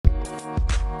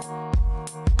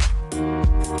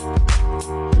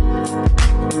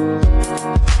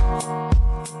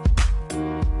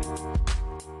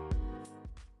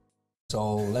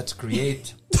let's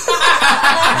create.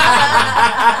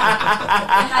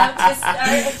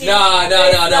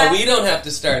 No. We don't have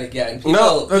to start again.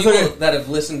 People okay. that have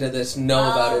listened to this know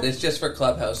about it. It's just for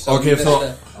Clubhouse. So Okay,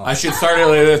 so I should start it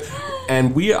like this.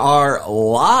 And we are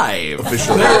live.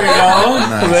 Officially. There we go.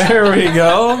 Nice. There we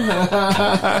go.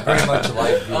 Very much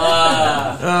alive.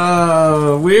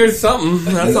 Weird something.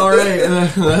 That's all right.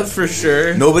 That's for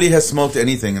sure. Nobody has smoked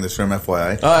anything in this room,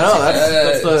 FYI. Oh, no,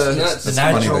 that's the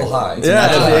natural high.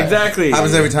 Yeah, exactly.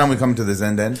 Happens every time we come to this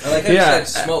end. I like how you said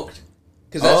smoked.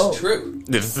 Because that's true.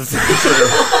 This is true.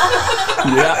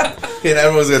 Yeah. And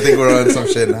everyone's going to think we're on some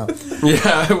shit now.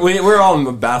 Yeah, we're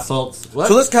all bath salts. What?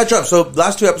 So let's catch up. So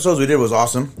last 2 episodes we did was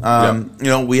awesome. You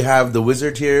know, we have the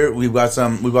wizard here. We've got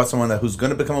someone who's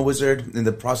going to become a wizard in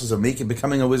the process of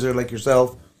becoming a wizard like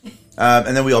yourself.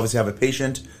 And then we obviously have a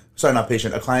patient. Sorry, not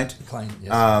patient, a client. Client,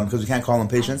 yes. Because we can't call them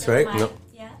patients, right? Nope.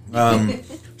 Yeah.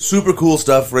 Super cool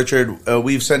stuff, Richard.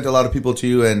 We've sent a lot of people to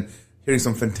you and hearing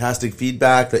some fantastic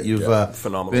feedback that you've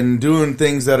been doing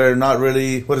things that are not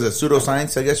really, what is it,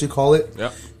 pseudoscience, I guess you call it.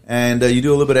 Yeah. And you do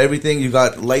a little bit of everything. You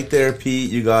got light therapy.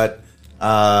 You got,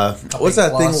 what's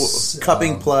that thing?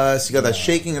 Cupping plus. You got that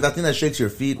shaking, that thing that shakes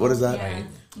your feet. What is that? Yeah.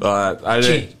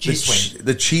 Chi swing.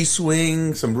 The chi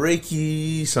swing, some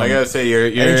Reiki, some I gotta say,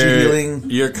 energy healing.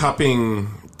 Your cupping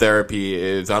therapy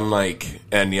is unlike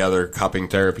any other cupping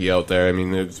therapy out there. I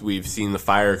mean, we've seen the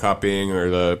fire cupping or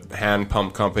the hand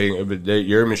pump cupping, but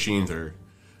your machines are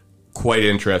quite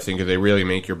interesting because they really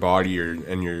make your body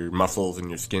and your muscles and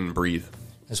your skin breathe.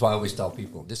 That's why I always tell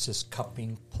people, this is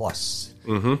cupping plus.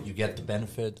 Mm-hmm. You get the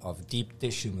benefit of deep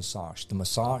tissue massage. The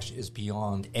massage is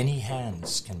beyond any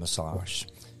hands can massage.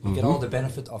 You get all the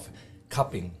benefit of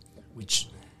cupping, which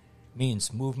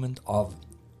means movement of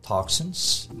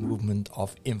toxins, movement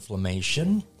of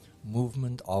inflammation,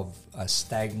 movement of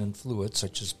stagnant fluids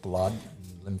such as blood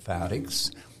and lymphatics.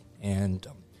 And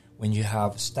when you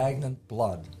have stagnant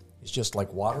blood, it's just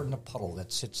like water in a puddle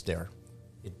that sits there.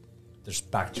 There's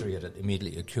bacteria that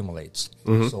immediately accumulates.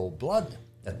 Mm-hmm. So blood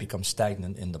that becomes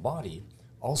stagnant in the body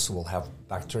also will have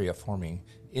bacteria forming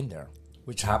in there,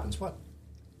 which happens what?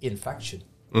 Infection.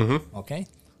 Mm-hmm. Okay?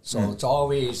 So it's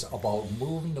always about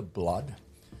moving the blood.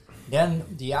 Then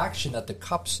the action that the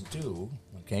cups do,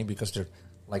 okay, because they're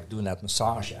like doing that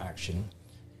massage action,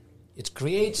 it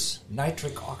creates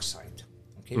nitric oxide.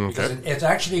 Okay? Because it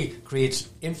actually creates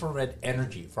infrared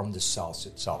energy from the cells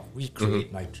itself. We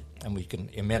create nitrogen. And we can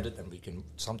emit it, and we can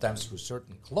sometimes through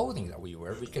certain clothing that we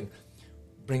wear, we can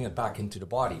bring it back into the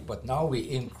body. But now we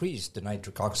increase the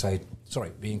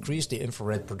we increase the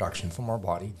infrared production from our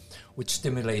body, which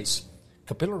stimulates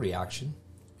capillary action,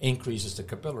 increases the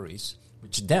capillaries,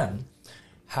 which then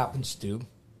happens to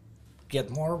get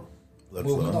more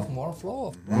more flow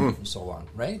of blood and so on,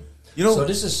 right? You know, so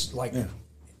this is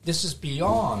this is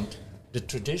beyond the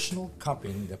traditional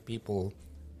cupping that people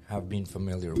have been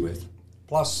familiar with.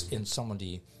 Plus, in some of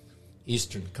the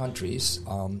Eastern countries,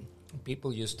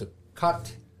 people used to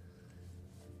cut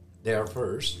there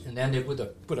first, and then they would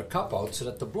put a cup out so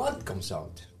that the blood comes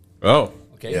out. Oh.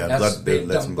 Okay, yeah, that's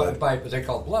done by what they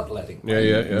call bloodletting.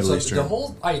 Yeah. So the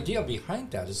whole idea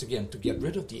behind that is, again, to get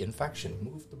rid of the infection,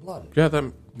 move the blood.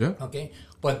 Yeah. Okay,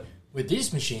 but with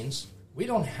these machines, we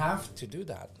don't have to do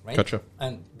that, right? Gotcha.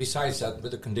 And besides that,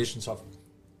 with the conditions of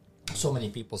so many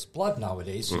people's blood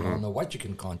nowadays, you don't know what you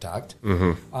can contact.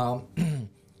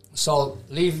 So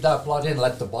leave that blood in,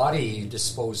 let the body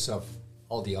dispose of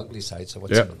all the ugly sides of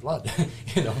what's in the blood.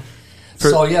 You know.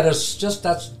 There's just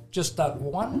that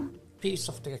one piece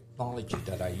of technology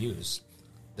that I use.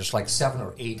 There's like 7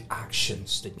 or 8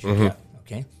 actions that you get.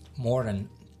 Okay, more than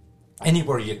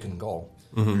anywhere you can go.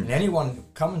 And anyone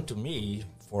coming to me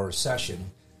for a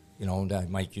session, you know, I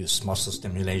might use muscle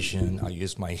stimulation. I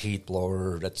use my heat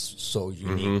blower. That's so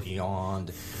unique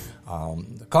beyond.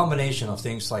 The combination of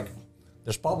things like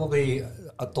there's probably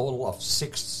a total of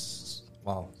 6.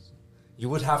 Well, you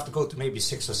would have to go to maybe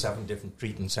 6 or 7 different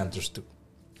treatment centers to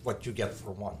what you get for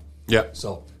one. Yeah.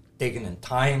 So taking in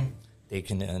time,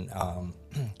 taking in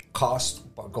cost,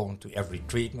 going to every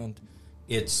treatment.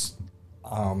 It's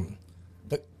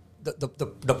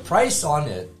the price on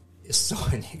it is so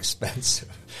inexpensive.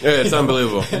 Yeah, it's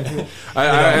unbelievable.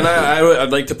 I'd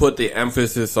like to put the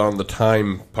emphasis on the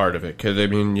time part of it, because I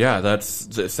mean,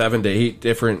 that's 7 to 8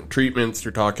 different treatments.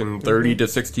 You're talking 30 to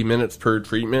 60 minutes per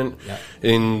treatment. Yeah.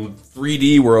 In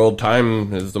 3D world,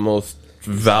 time is the most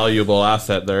valuable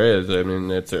asset there is. I mean,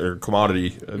 it's a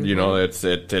commodity. You know, it's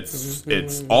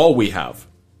all we have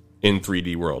in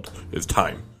 3D world is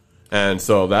time, and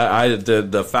so that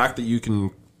the fact that you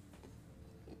can,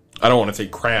 I don't want to say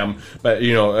cram, but,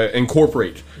 you know,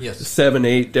 incorporate 7,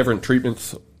 8 different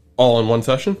treatments all in one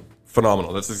session,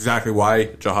 phenomenal. That's exactly why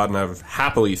Jihad and I have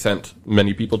happily sent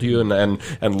many people to you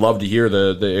and love to hear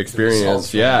the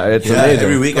experience. Yeah, it's amazing.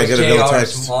 Every week I get a little JR's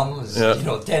text. mom is,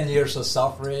 10 years of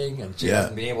suffering, and she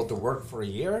hasn't been able to work for a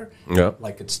year. Yeah.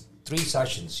 Like, it's 3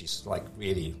 sessions. She's, like,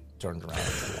 really turned around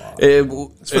a lot.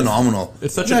 It's phenomenal.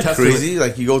 It's such Isn't a that testament. crazy.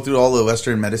 Like, you go through all the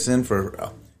Western medicine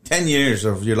for 10 years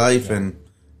of your life, and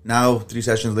now 3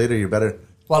 sessions later, you're better.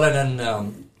 Well, and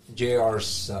then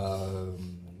JR's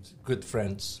good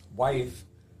friend's wife,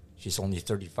 she's only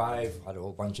 35, had a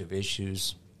whole bunch of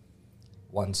issues.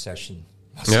 1 session.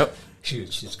 Yep.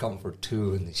 She's come for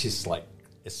 2, and she's like,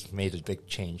 it's made a big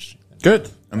change.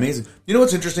 Good. Amazing. You know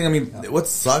what's interesting? I mean, what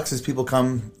sucks is people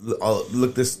come,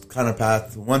 look this kind of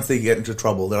path. Once they get into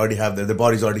trouble, they already have their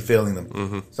body's already failing them.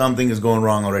 Mm-hmm. Something is going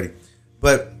wrong already.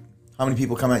 But how many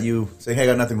people come at you say, "Hey, I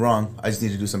got nothing wrong. I just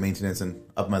need to do some maintenance and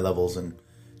up my levels and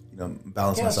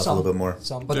balance myself a little bit more."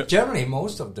 But generally,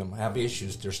 most of them have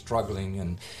issues. They're struggling,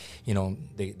 and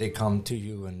they come to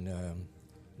you, and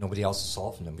nobody else is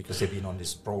solving them because they've been on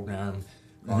this program,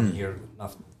 gone here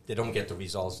enough. They don't get the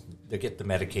results. They get the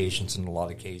medications in a lot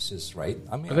of cases, right?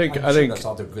 I mean, I think there's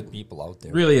other good people out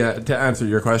there. Really, to answer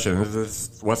your question, this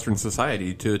is Western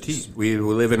society to a T. We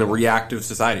live in a reactive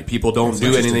society. People don't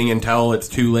do anything until it's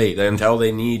too late, until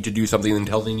they need to do something,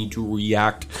 until they need to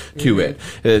react to it.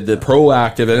 The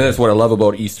proactive, and that's what I love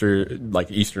about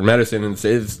Eastern medicine,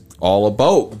 is all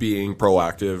about being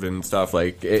proactive and stuff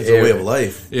like it's a way of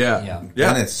life. Yeah.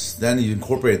 Then you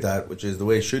incorporate that, which is the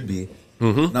way it should be.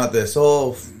 Mm-hmm. Not this.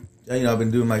 I've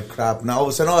been doing my crap. Now all of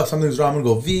a sudden, if something's wrong, I'm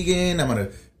gonna go vegan. I'm gonna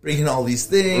bring in all these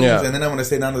things, and then I'm gonna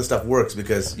say none of the stuff works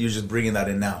because you're just bringing that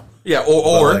in now. Yeah,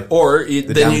 or the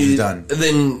then damage you is done.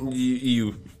 Then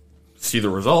you see the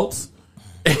results.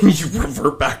 And you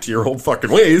revert back to your old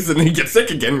fucking ways, and then you get sick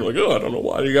again. You're like, oh, I don't know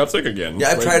why you got sick again. Yeah,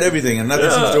 I've tried everything, and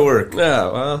nothing seems to work.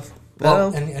 Yeah,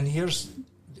 well, and here's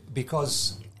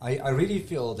because I really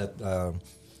feel that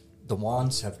the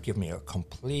wands have given me a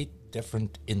complete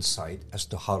different insight as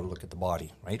to how to look at the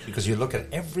body, right? Because you look at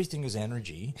everything as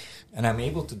energy, and I'm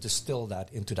able to distill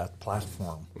that into that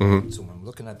platform. Mm-hmm. So when I'm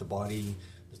looking at the body,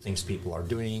 the things people are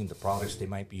doing, the products they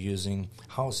might be using,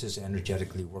 how is this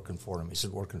energetically working for them? Is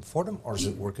it working for them, or is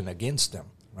it working against them,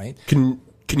 right? Can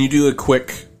you do a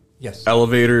quick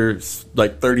elevator,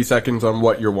 like 30 seconds on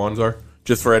what your wands are?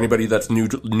 Just for anybody that's new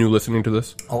listening to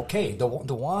this? Okay, the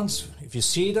wands, if you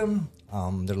see them,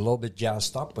 they're a little bit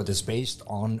jazzed up, but it's based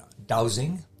on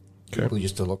dowsing. Okay. People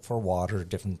used to look for water,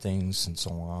 different things, and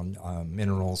so on,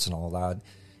 minerals and all that.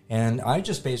 And I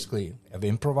just basically have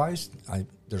improvised.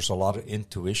 There's a lot of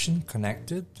intuition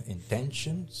connected,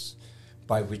 intentions,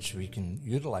 by which we can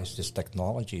utilize this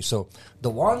technology. So the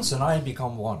wands and I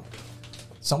become one.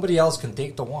 Somebody else can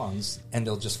take the wands, and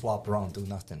they'll just flop around, do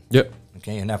nothing. Yep.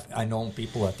 Okay, and I know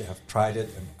people that have tried it,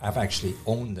 and I've actually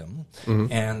owned them,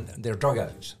 and they're drug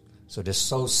addicts. So they're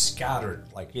so scattered,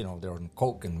 like, they're on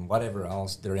coke and whatever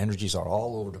else. Their energies are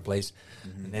all over the place.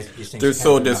 And they're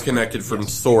so disconnected from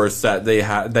source that they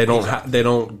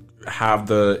don't have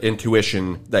the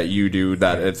intuition that you do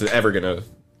that it's ever going to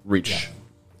reach.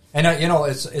 Yeah. And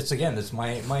it's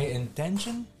my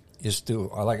intention is to,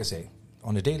 like I say,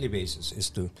 on a daily basis, is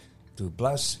to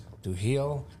bless, to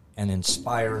heal, and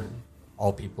inspire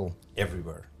all people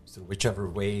everywhere. Through whichever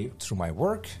way, through my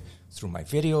work, through my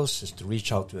videos, is to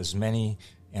reach out to as many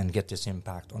and get this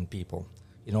impact on people.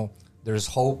 There's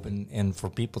hope and for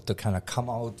people to kind of come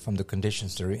out from the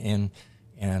conditions they're in,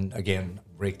 and again,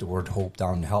 break the word hope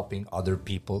down, helping other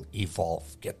people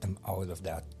evolve, get them out of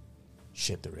that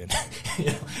shit they're in.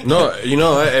 No,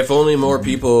 if only more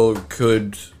people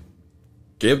could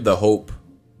give the hope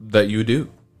that you do.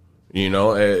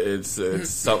 It's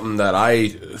something that I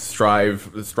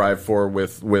strive for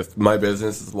with my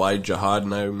business. It's why Jihad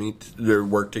and I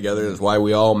work together. It's why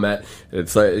we all met.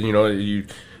 It's like,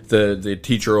 the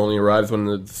teacher only arrives when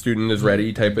the student is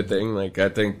ready type of thing. Like, I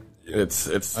think it's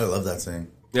I love that saying.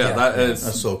 Yeah,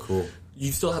 that's so cool.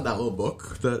 You still have that little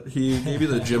book that he gave you,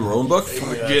 the Jim Rohn book?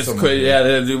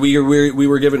 We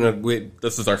were given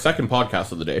this is our second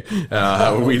podcast of the day.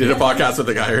 We did a podcast with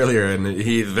a guy earlier, and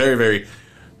he's a very, very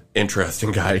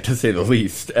interesting guy, to say the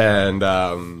least. And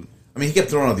he kept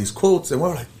throwing out these quotes, and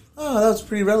we're like, oh, that was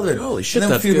pretty relevant. Holy shit, and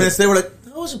then that's a few good. minutes, they were like,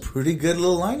 that was a pretty good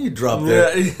little line you dropped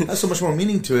there. That's so much more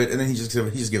meaning to it. And then he just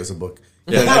gave us a book.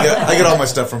 Yeah. I get all my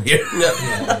stuff from here.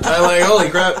 Yeah. I'm like, holy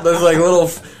crap, there's like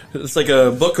it's like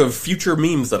a book of future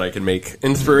memes that I can make,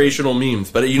 inspirational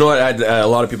memes. But you know what? A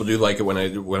lot of people do like it when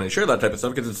I share that type of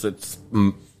stuff, because it's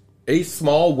a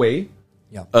small way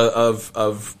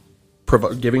of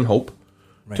giving hope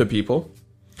to people.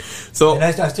 So, and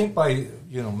I think by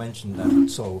mentioning that,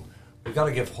 so we got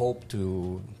to give hope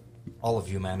to all of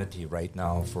humanity right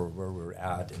now for where we're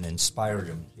at and inspire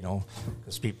them,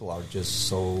 because people are just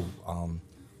so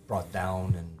brought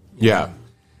down and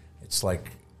it's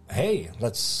like, hey,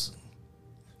 let's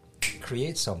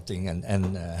create something and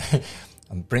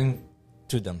and bring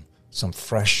to them some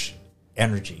fresh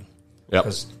energy.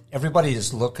 Because everybody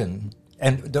is looking,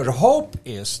 and their hope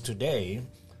is today,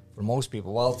 for most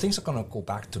people, well, things are going to go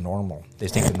back to normal. They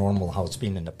think of normal how it's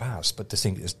been in the past, but the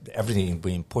thing is everything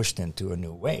being pushed into a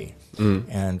new way.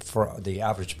 And for the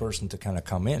average person to kind of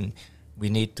come in, we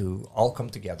need to all come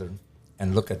together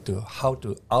and look at how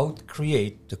to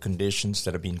out-create the conditions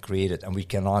that have been created. And we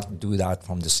cannot do that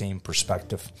from the same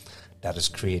perspective that has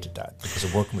created that, because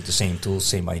we're working with the same tools,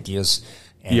 same ideas.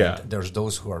 And there's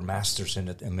those who are masters in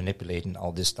it and manipulating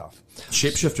all this stuff.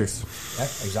 Shapeshifters. Yeah,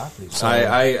 exactly. So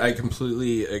I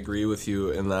completely agree with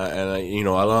you in that, and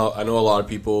I know a lot of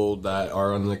people that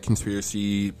are on the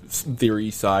conspiracy theory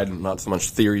side, not so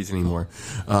much theories anymore,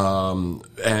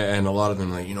 and a lot of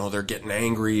them they're getting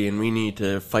angry and we need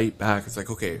to fight back. It's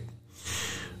like, okay,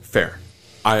 fair,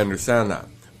 I understand that,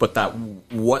 but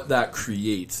what that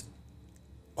creates,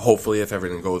 hopefully if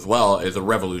everything goes well, is a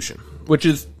revolution, which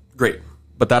is great.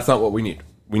 But that's not what we need.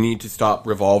 We need to stop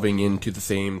revolving into the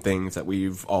same things that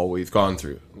we've always gone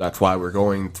through. That's why we're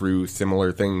going through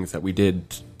similar things that we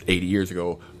did 80 years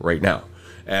ago right now.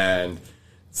 And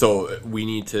so we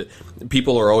need to...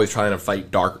 People are always trying to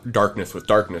fight darkness with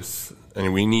darkness.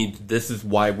 And this is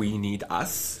why we need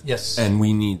us. Yes. And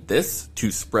we need this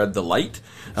to spread the light.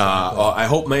 I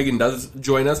hope Megan does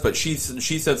join us, but she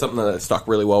said something that stuck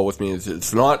really well with me. Is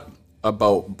it's not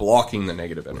about blocking the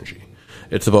negative energy.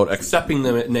 It's about accepting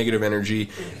the negative energy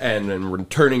and then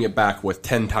returning it back with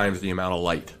 10 times the amount of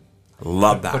light. I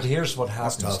love that. But here's what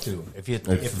happens too.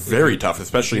 It's very tough,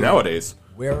 especially nowadays.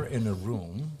 We're in a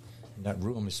room, and that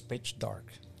room is pitch dark,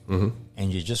 and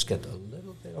you just get a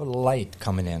little bit of light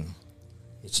coming in.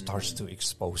 It starts to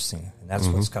expose things, and that's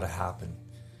what's got to happen.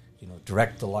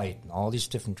 Direct the light in all these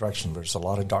different directions. There's a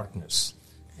lot of darkness,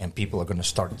 and people are going to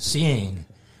start seeing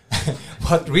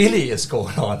what really is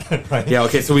going on, right? Yeah,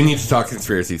 okay, so we need to talk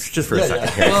conspiracies just for a second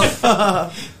here.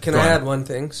 Well, can I add one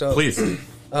thing? So, please.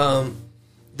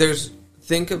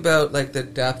 Think about like the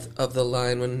depth of the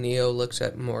line when Neo looks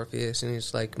at Morpheus and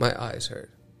he's like, my eyes hurt.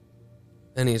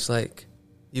 And he's like,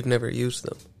 you've never used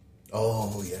them.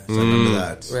 Oh, yes. I remember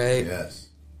that. Right? Yes.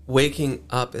 Waking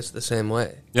up is the same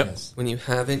way. Yep. Yes. When you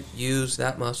haven't used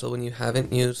that muscle, when you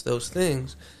haven't used those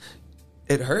things,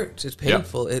 it hurts. It's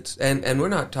painful. Yep. It's and we're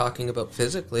not talking about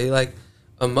physically, like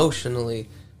emotionally,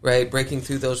 right? Breaking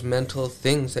through those mental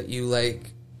things that you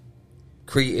like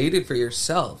created for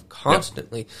yourself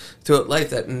constantly throughout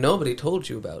life that nobody told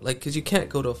you about. Like, because you can't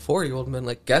go to a 4-year-old man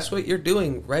like, guess what you're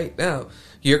doing right now?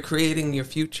 You're creating your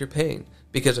future pain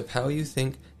because of how you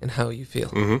think and how you feel.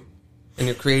 Mm-hmm. And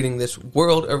you're creating this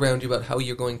world around you about how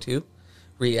you're going to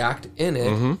react in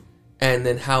it and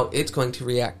then how it's going to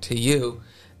react to you.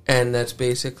 And that's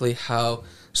basically how...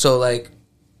 So, like,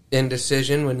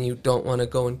 indecision, when you don't want to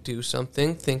go and do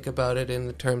something, think about it in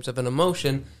the terms of an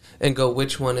emotion and go,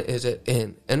 which one is it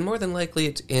in? And more than likely,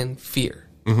 it's in fear.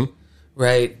 Mm-hmm.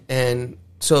 Right? And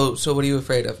so what are you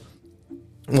afraid of?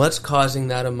 What's causing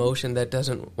that emotion that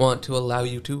doesn't want to allow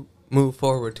you to move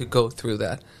forward, to go through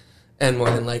that? And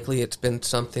more than likely, it's been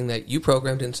something that you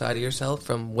programmed inside of yourself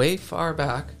from way far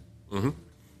back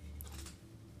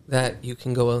that you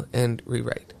can go and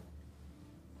rewrite.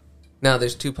 Now,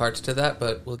 there's 2 parts to that,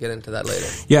 but we'll get into that later.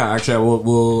 Yeah, actually,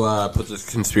 we'll put this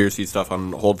conspiracy stuff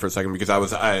on hold for a second because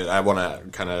I want to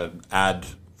kind of add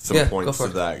some points to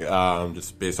that,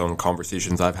 just based on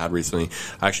conversations I've had recently.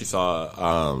 I actually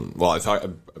saw,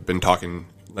 I've been talking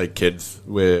like kids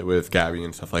with Gabby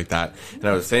and stuff like that, and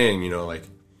I was saying, like,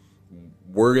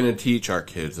 we're going to teach our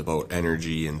kids about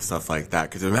energy and stuff like that.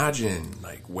 Because imagine,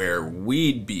 like, where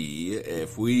we'd be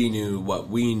if we knew what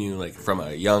we knew, like, from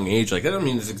a young age. Like, I don't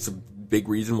mean it's a big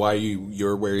reason why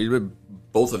you're where you,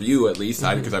 both of you at least,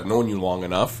 because I've known you long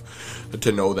enough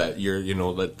to know that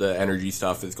that the energy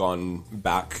stuff has gone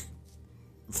back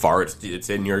far. It's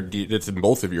in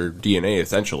both of your DNA,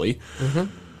 essentially.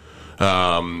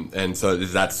 And so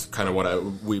that's kind of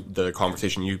what the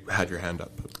conversation you had your hand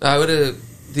up. I would have...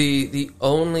 The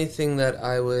only thing that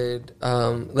I would,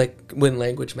 like when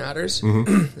language matters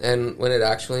and when it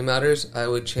actually matters, I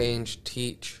would change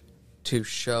teach to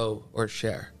show or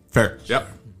share. Fair. Yep.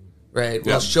 Right? Yep.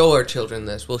 We'll show our children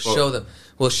this. We'll show them.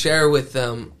 We'll share with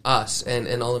them us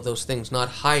and all of those things, not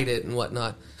hide it and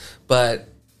whatnot. But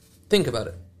think about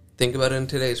it. Think about it in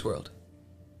today's world.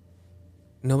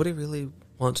 Nobody really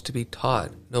wants to be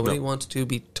taught. Nobody wants to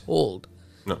be told.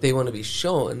 No. They want to be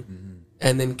shown.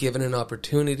 and then given an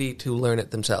opportunity to learn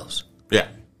it themselves. Yeah,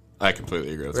 I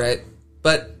completely agree with that. Right?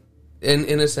 But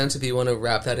in a sense, if you want to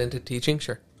wrap that into teaching,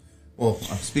 sure. Well,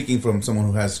 speaking from someone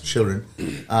who has children,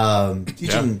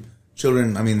 teaching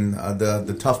children, I mean,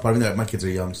 the tough part, I mean, my kids are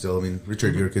young still. I mean,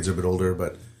 Richard, your kids are a bit older,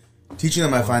 but teaching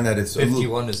them, I find that it's...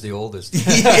 51 is the oldest.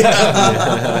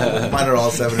 Mine are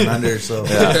all 7 and under, so...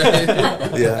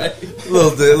 Yeah.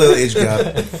 Little age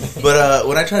gap. But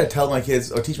when I try to tell my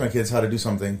kids, or teach my kids how to do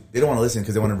something, they don't want to listen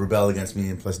because they want to rebel against me,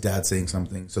 and plus Dad's saying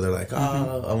something. So they're like,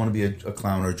 I want to be a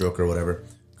clown or a joker or whatever.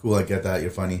 Cool, I get that,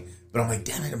 you're funny. But I'm like,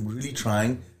 damn it, I'm really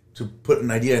trying to put an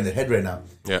idea in their head right now.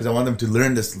 Because I want them to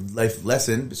learn this life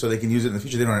lesson so they can use it in the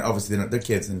future. They don't, obviously, they're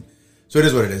kids, and so it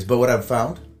is what it is. But what I've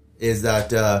found is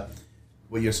that...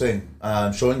 what you're saying,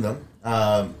 showing them.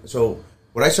 So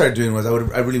what I started doing was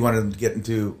I really wanted to get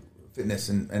into fitness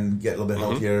and get a little bit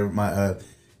healthier. Run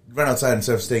outside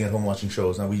instead of staying at home watching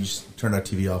shows. Now we just turned our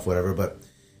TV off, whatever. But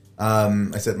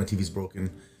I said my TV's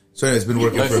broken. So anyway, it's been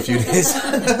working for a few days.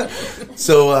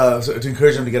 So to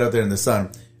encourage them to get out there in the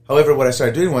sun. However, what I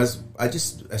started doing was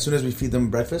as soon as we feed them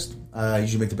breakfast, I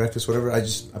usually make the breakfast, whatever. I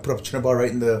put up a chin-up bar right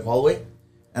in the hallway,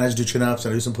 and I just do chin-ups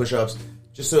and I do some push-ups.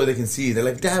 Just so they can see. They're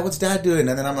like, Dad, what's Dad doing?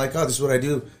 And then I'm like, oh, this is what I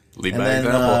do. Lead and by then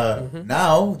example.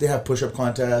 Now they have push-up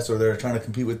contests or they're trying to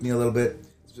compete with me a little bit.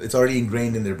 It's already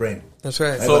ingrained in their brain. That's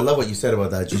right. I love what you said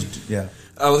about that.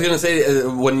 I was gonna say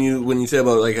when you say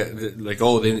about like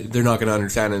they're not gonna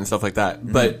understand it and stuff like that,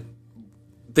 but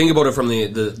think about it from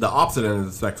the opposite end of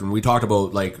the spectrum. We talked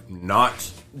about like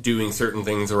not doing certain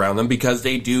things around them because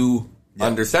they do.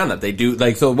 Understand that they do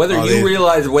like so whether you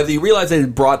realize they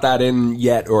brought that in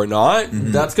yet or not,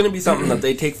 that's going to be something that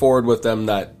they take forward with them.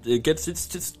 That it's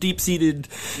just deep seated.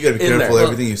 You got to be careful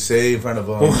everything you say in front of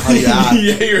them. How you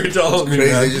act. You're totally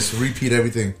crazy. They just repeat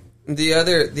everything. The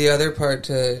other part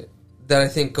that I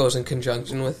think goes in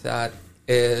conjunction with that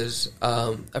is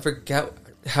I forget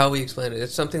how we explained it.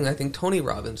 It's something I think Tony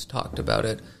Robbins talked about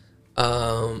it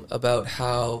about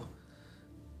how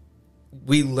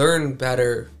we learn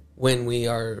better when we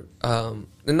are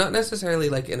not necessarily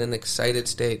like in an excited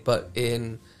state, but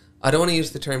I don't want to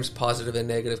use the terms positive and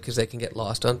negative because they can get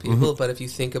lost on people, but if you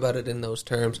think about it in those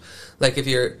terms, like if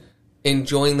you're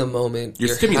enjoying the moment,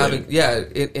 you're having,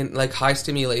 in like high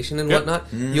stimulation and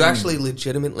whatnot, you actually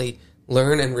legitimately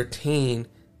learn and retain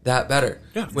that better.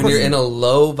 Yeah, when you're in a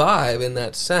low vibe in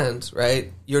that sense,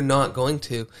 right, you're not going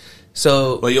to.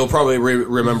 So, well, you'll probably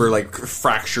remember like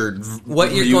fractured.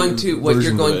 What you're going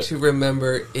to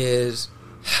remember is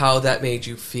how that made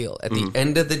you feel. At the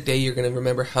end of the day, you're going to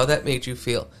remember how that made you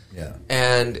feel. Yeah.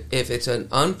 And if it's an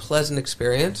unpleasant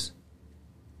experience,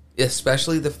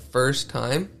 especially the first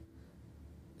time,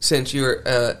 since you're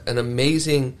an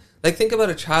amazing, like think about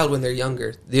a child when they're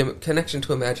younger. The connection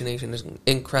to imagination is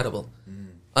incredible,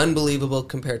 unbelievable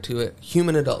compared to a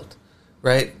human adult,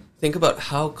 right? Think about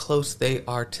how close they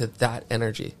are to that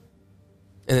energy.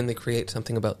 And then they create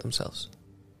something about themselves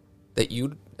that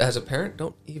you, as a parent,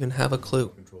 don't even have a clue.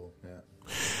 Control, yeah.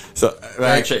 So,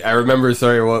 actually, I remember,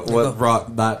 what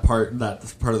brought that part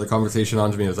of the conversation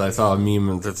onto me is I saw a meme,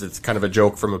 and it's kind of a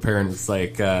joke from a parent. It's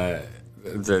like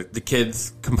the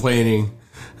kid's complaining,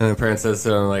 and the parent says to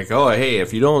them, like, oh, hey,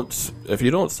 if you don't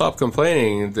stop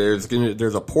complaining, there's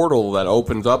a portal that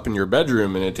opens up in your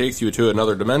bedroom, and it takes you to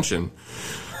another dimension.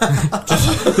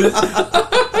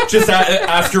 just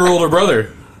ask your older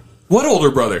brother. What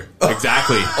older brother?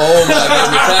 Exactly. Oh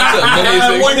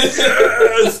my goodness,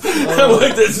 that's amazing. I'm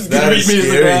like, this is going to beat me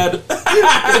as a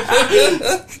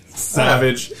dad.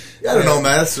 Savage. I don't know,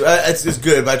 man. It's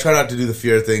good, but I try not to do the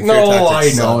fear thing. No,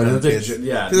 I know. Because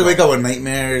they wake up with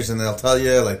nightmares, and they'll tell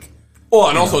you, like... Oh,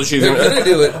 and also she's going to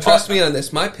do it. Trust me on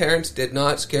this. My parents did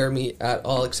not scare me at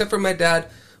all, except for my dad.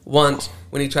 Once,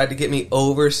 when he tried to get me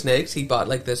over snakes, he bought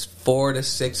like this 4 to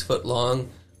 6 foot long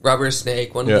rubber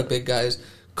snake, one of the big guys,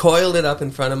 coiled it up in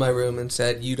front of my room and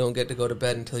said, you don't get to go to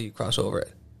bed until you cross over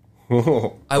it.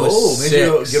 I was 6. Maybe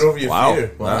you get over your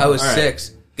fear. Wow. I was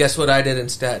 6. Guess what I did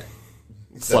instead?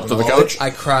 Slept on the couch? I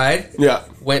cried, yeah,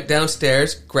 went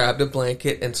downstairs, grabbed a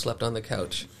blanket, and slept on the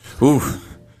couch. Ooh.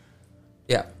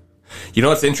 Yeah. You know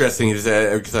what's interesting is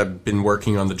because I've been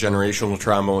working on the generational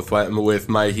trauma with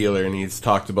my healer, and he's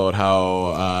talked about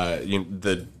how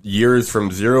the years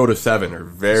from 0 to 7 are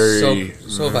very,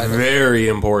 so vital. Very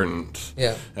important.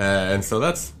 Yeah, and so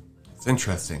that's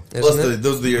interesting. Plus,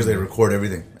 those are the years they record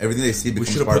everything. Everything they see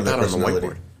becomes part of their personality. On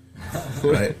the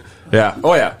whiteboard. Right? Yeah.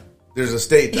 Oh yeah. There's a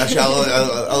state. Actually,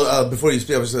 I'll before you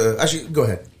speak, actually go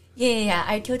ahead. Yeah,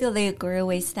 I totally agree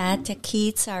with that. The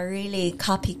kids are really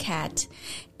copycat.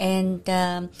 And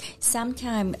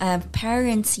sometimes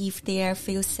parents, if they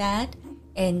feel sad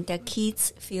and the kids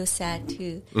feel sad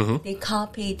too. They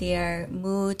copy their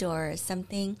mood or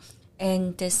something.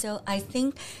 And so I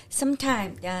think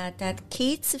sometimes that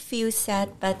kids feel sad,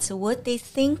 but what they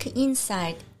think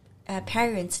inside,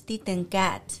 parents didn't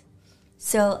get.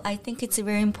 So I think it's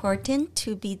very important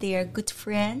to be their good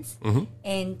friends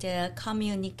and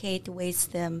communicate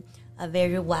with them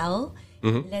very well.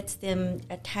 Let them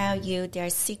tell you their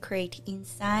secret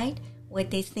inside, what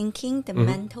they're thinking, the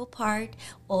mental part,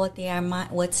 or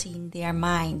what's in their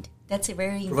mind. That's a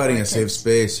very providing important. a safe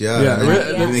space,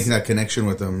 making that connection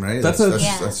with them, right?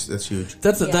 That's huge.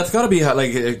 That's got to be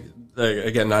like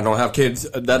again. I don't have kids.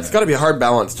 That's got to be a hard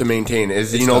balance to maintain.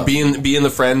 Is tough. being the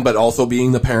friend, but also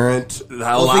being the parent,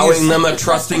 allowing them a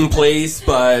trusting place.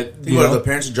 But the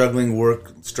parents are juggling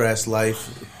work, stress,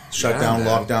 life, shutdown,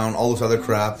 lockdown, all this other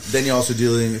crap. Then you're also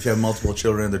dealing if you have multiple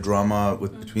children, the drama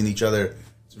between each other.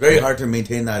 It's very hard to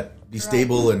maintain that, be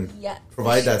stable, and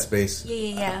provide that space.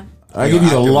 Yeah. I give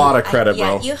you a lot of credit,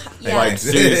 bro. Like,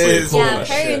 seriously.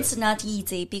 Parents not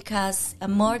easy because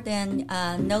more than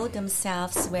know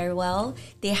themselves very well,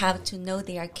 they have to know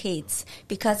their kids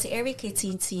because every kid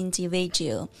is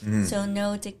individual. So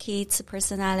know the kid's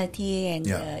personality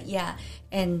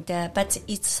and but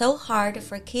it's so hard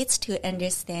for kids to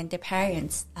understand the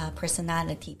parents'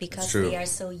 personality because they are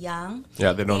so young.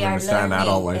 Yeah, they don't understand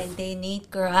adult life, and they need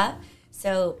grow up.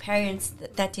 So parents,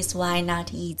 that is why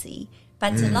not easy.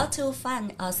 But a lot of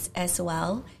fun as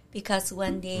well because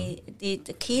when the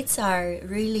kids are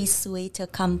really sweet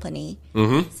company.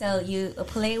 So you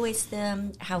play with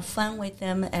them, have fun with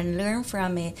them, and learn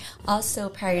from it. Also,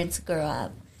 parents grow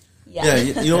up. Yeah,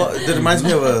 you know, that reminds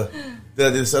me of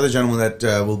this other gentleman that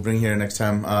we'll bring here next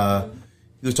time.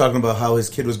 He was talking about how his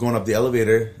kid was going up the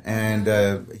elevator, and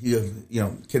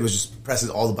kid was just presses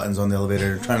all the buttons on the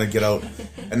elevator, trying to get out,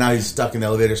 and now he's stuck in the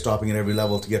elevator, stopping at every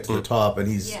level to get to the top, and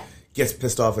he's gets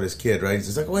pissed off at his kid, right? He's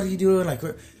just like, "What are you doing?" Like,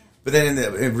 what? But then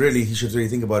he should really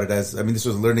think about it as, I mean, this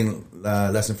was a learning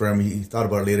lesson for him. He thought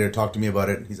about it later, talked to me about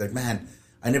it. He's like, "Man,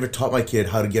 I never taught my kid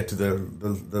how to get to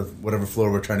the whatever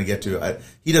floor we're trying to get to.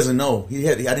 He doesn't know. I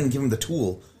didn't give him the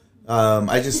tool.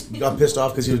 I just got pissed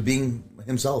off because he was being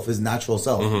himself, his natural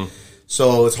self.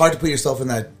 So it's hard to put yourself in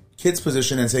that kid's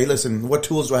position and say, listen, what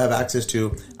tools do I have access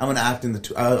to? I'm going to act in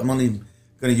I'm only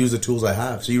going to use the tools I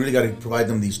have. So you really got to provide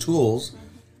them these tools,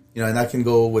 and that can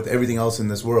go with everything else in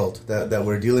this world that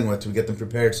we're dealing with to get them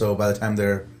prepared. So by the time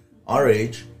they're our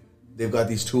age, they've got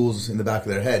these tools in the back of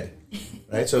their head.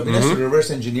 Right, so it'd be nice to reverse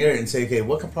engineer it and say, okay,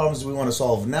 what problems do we want to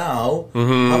solve now?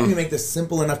 How can we make this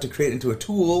simple enough to create into a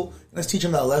tool? Let's teach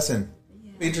them that lesson.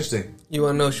 Be interesting. You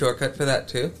want to know a shortcut for that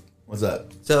too? What's that?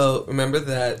 So remember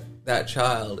that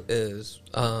child is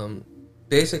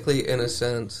basically, in a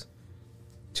sense,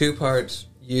 two parts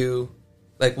you,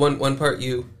 like one part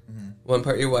you, one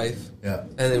part your wife,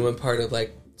 and then one part of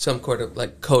like some sort of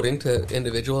like coding to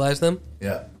individualize them.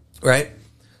 Yeah. Right?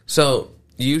 So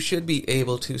you should be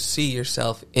able to see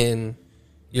yourself in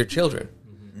your children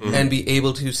and be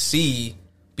able to see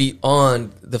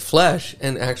beyond the flesh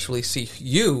and actually see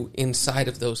you inside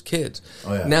of those kids.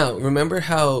 Oh, yeah. Now, remember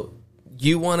how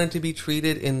you wanted to be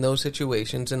treated in those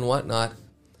situations and whatnot.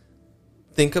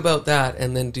 Think about that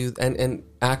and then and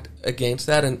act against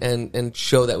that and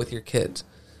show that with your kids.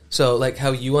 So like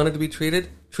how you wanted to be treated,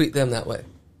 treat them that way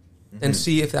and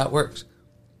see if that works.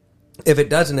 If it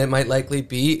doesn't, it might likely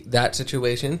be that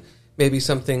situation, maybe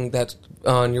something that's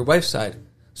on your wife's side.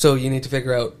 So you need to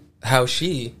figure out how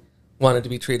she wanted to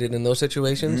be treated in those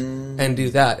situations and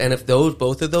do that. And if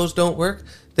both of those don't work,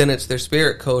 then it's their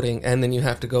spirit coding, and then you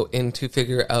have to go in to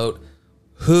figure out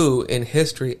who in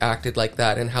history acted like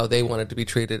that and how they wanted to be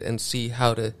treated and see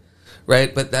how to,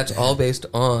 right? But that's all based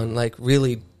on like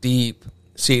really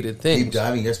deep-seated things. Deep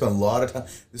diving. I spent a lot of time.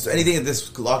 Anything that this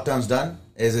lockdown's done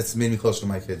is it's made me closer to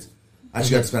my kids. I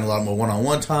actually got to spend a lot more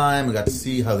one-on-one time. I got to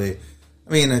see how they.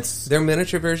 I mean, they're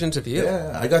miniature versions of you.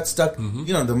 Yeah, I got stuck. The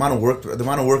amount of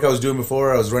work I was doing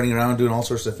before. I was running around doing all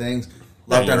sorts of things.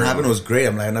 Lockdown happened. It was great.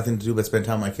 I had nothing to do but spend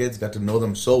time with my kids. Got to know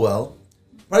them so well.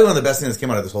 Probably one of the best things that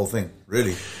came out of this whole thing.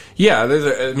 Really. Yeah, at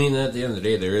the end of the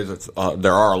day,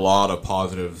 there are a lot of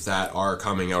positives that are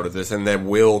coming out of this, and that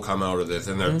will come out of this,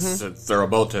 and they're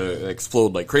about to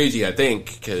explode like crazy. I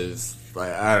think because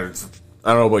I don't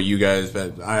know about you guys,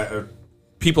 but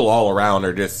people all around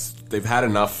are they've had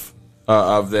enough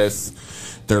of this.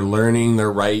 They're learning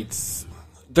their rights.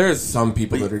 There's some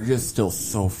people that are just still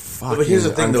so fucking but here's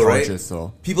the thing, though, right?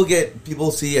 So.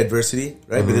 People see adversity,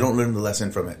 right? But they don't learn the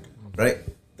lesson from it, right?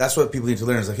 That's what people need to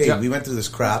learn. It's like, hey, we went through this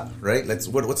crap, right? What's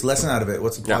the lesson out of it?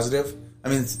 What's the positive? I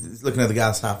mean, it's looking at the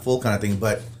glass half full kind of thing,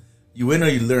 but you win or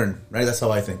you learn, right? That's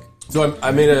how I think. So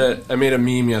I made a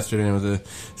meme yesterday with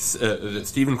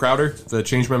Steven Crowder, the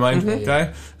Change My Mind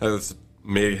guy. I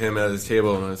made him at his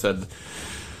table and I said,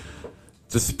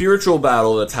 the spiritual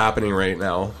battle that's happening right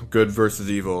now, good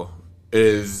versus evil,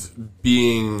 is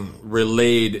being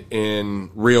relayed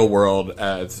in real world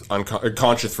as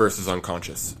conscious versus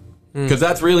unconscious. Because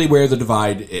that's really where the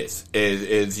divide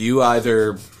is you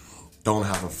either don't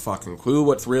have a fucking clue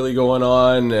what's really going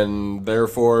on and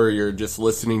therefore you're just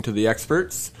listening to the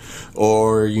experts,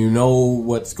 or you know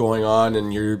what's going on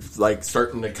and you're like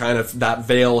starting to kind of, that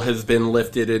veil has been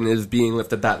lifted and is being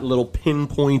lifted, that little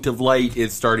pinpoint of light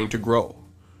is starting to grow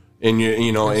in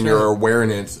your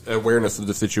awareness of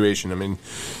the situation. I mean,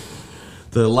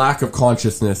 the lack of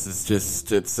consciousness is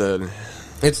just it's the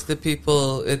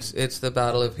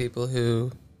battle of people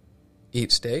who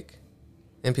eat steak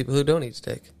and people who don't eat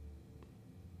steak.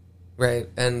 Right,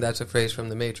 and that's a phrase from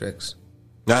The Matrix,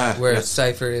 where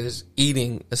Cypher is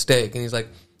eating a steak, and he's like,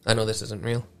 "I know this isn't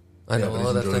real. I know all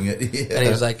of that stuff." Yeah. And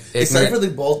he's like, "Is Cypher the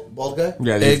bald guy?"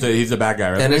 Yeah, he's a bad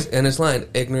guy, right? And his line,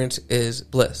 "Ignorance is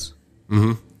bliss."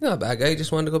 Mm-hmm. He's not a bad guy. He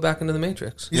just wanted to go back into the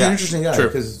Matrix. He's an interesting guy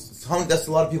because that's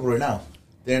a lot of people right now.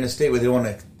 They're in a state where they don't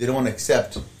want to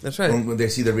accept. That's right. When they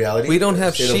see the reality. We don't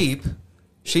have sheep.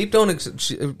 Sheep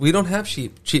don't. We don't have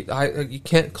sheep. You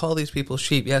can't call these people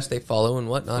sheep. Yes, they follow and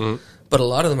whatnot, but a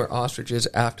lot of them are ostriches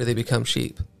after they become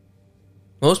sheep.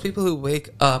 Most people who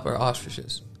wake up are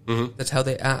ostriches. That's how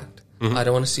they act. I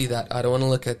don't want to see that. I don't want to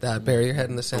look at that. Bury your head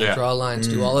in the sand. Draw lines.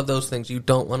 Do all of those things. You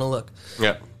don't want to look.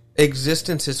 Yeah.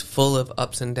 Existence is full of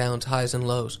ups and downs, highs and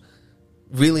lows,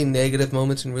 really negative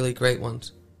moments and really great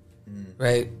ones.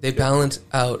 Right? They balance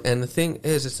out. And the thing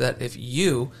is that if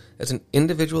you, as an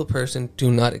individual person,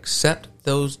 do not accept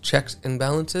those checks and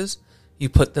balances, you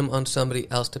put them on somebody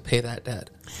else to pay that debt.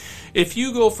 If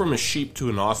you go from a sheep to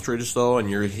an ostrich, though, and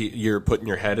you're putting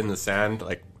your head in the sand,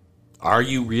 like, are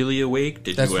you really awake?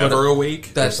 Did you ever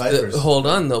awake? Hold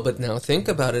on, though. But now think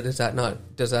about it. Is that not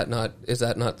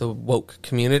the woke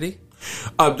community?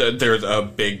 There's a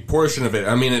big portion of it.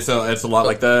 I mean, it's a lot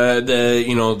like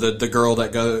the girl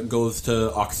that goes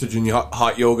to oxygen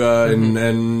hot yoga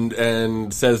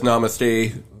and says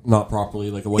namaste not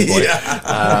properly like a white boy.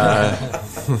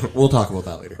 We'll talk about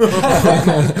that later.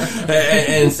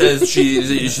 and says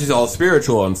she's all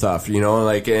spiritual and stuff,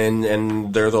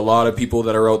 and there's a lot of people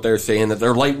that are out there saying that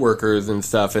they're light workers and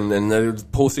stuff, and they're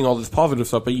posting all this positive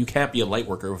stuff, but you can't be a light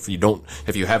worker if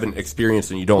you haven't experienced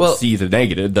and you don't see the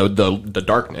negative, the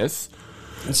darkness.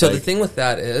 So the thing with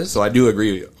that is, so I do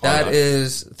agree. That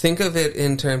is, think of it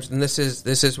in terms, and this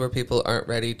is where people aren't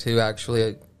ready to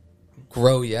actually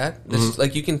grow yet. This is,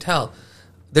 like, you can tell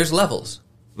there's levels,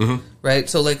 right?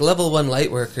 So like level 1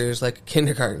 light workers, like a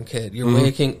kindergarten kid, you're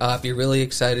waking up, you're really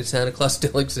excited, Santa Claus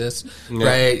still exists,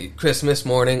 right? Christmas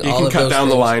morning, you all can of cut those down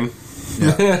things.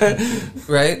 the line,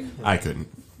 right? I couldn't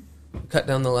cut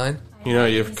down the line.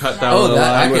 You've cut down the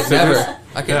line with scissors.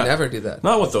 I could never do that.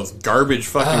 Not with those garbage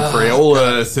fucking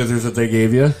Crayola scissors that they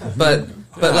gave you. But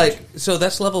like, so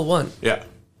that's level 1. Yeah.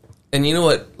 And you know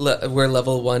what? Where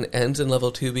level 1 ends and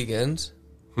level 2 begins?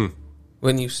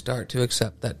 When you start to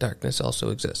accept that darkness also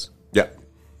exists. Yeah.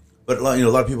 But a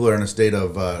lot of people are in a state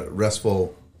of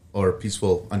restful or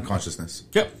peaceful unconsciousness.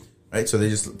 Yep. Right? So they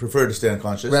just prefer to stay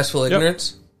unconscious. Restful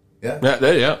ignorance? Yeah.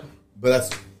 Yeah. But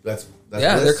that's bliss,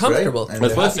 they're comfortable. Right?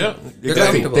 That's bliss, yeah. They're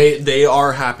Exactly. comfortable. They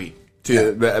are happy to...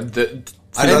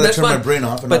 I'd rather that's turn my fine. brain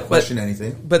off and not question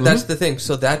anything. But that's the thing.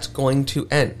 So that's going to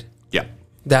end. Yeah.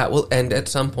 That will end at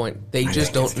some point. They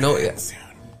just don't know it yet.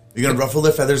 You're going to ruffle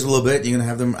their feathers a little bit. You're going to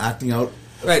have them acting out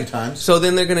a few times. So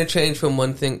then they're going to change from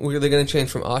one thing. They're going to change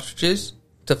from ostriches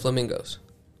to flamingos.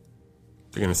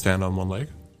 They're going to stand on one leg?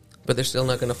 But they're still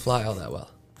not going to fly all that well.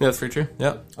 Yeah, that's very true.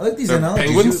 Yeah. I like these They're analogies.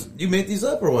 penguins? You made these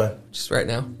up or what? Just right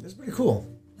now. That's pretty cool.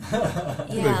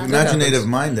 Yeah. Imaginative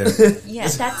mind there. Yeah,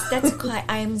 that's quite.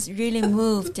 I'm really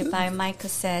moved by Michael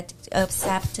said,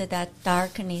 accept that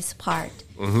darkness part.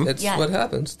 That's what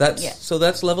happens. So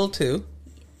that's level 2.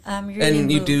 I'm really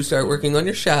And you moved. do start working on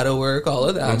your shadow work, all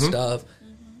of that stuff.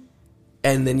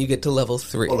 And then you get to level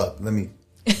 3. Hold up.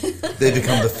 They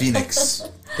become the phoenix.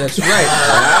 That's right.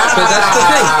 But that's the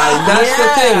thing. That's the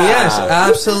thing. Yes,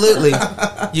 absolutely.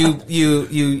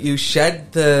 You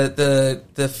shed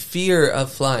the fear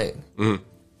of flying,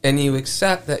 and you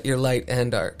accept that you're light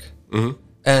and dark,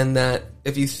 and that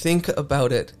if you think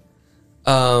about it,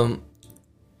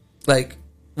 like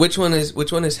which one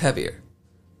is heavier?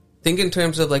 Think in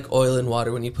terms of like oil and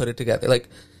water when you put it together. Like,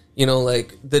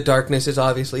 like the darkness is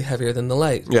obviously heavier than the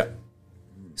light. Yeah.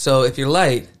 So if you're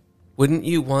light, wouldn't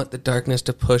you want the darkness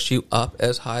to push you up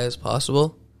as high as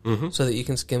possible so that you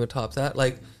can skim atop that?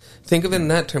 Like, think of it in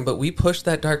that term. But we push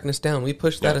that darkness down. We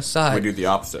push that aside. We do the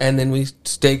opposite. And then we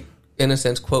stay, in a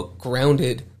sense, quote,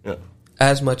 grounded Yeah.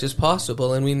 as much as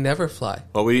possible, and we never fly.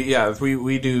 Well, we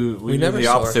do never the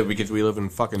soar. opposite because we live in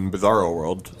fucking bizarro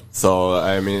world. So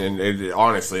I mean,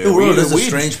 honestly, The world is a we-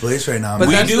 strange place right now. But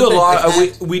we that's do the a thing, lot.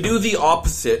 like, We do the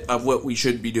opposite of what we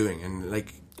should be doing, and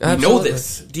like we know Absolutely.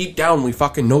 this deep down. We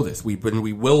fucking know this. We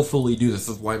willfully do this.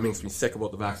 This is why it makes me sick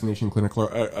about the vaccination clinic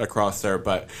across there.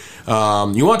 But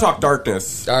you want to talk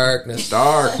darkness? Darkness.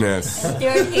 Darkness.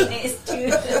 Dirtiness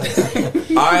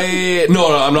too.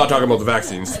 No, I'm not talking about the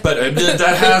vaccines, but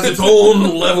that has its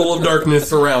own level of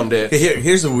darkness around it.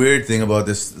 Here's the weird thing about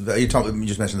this. You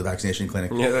just mentioned the vaccination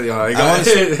clinic. Yeah,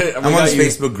 I'm on this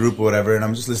Facebook group or whatever, and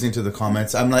I'm just listening to the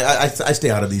comments. I'm like, I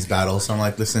stay out of these battles. So I'm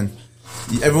like, listen,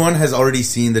 everyone has already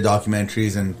seen the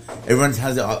documentaries, and everyone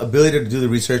has the ability to do the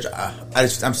research.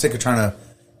 I'm sick of trying to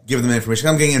give them information.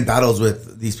 I'm getting in battles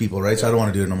with these people, right? So I don't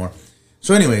want to do it no more.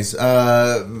 So anyways,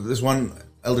 this one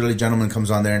elderly gentleman comes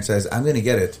on there and says, I'm going to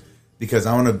get it because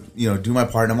I want to, do my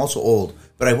part. And I'm also old,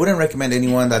 but I wouldn't recommend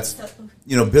anyone that's,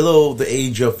 below the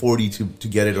age of 40 to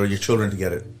get it, or your children to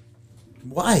get it.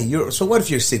 Why? So what if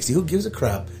you're 60? Who gives a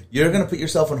crap? You're going to put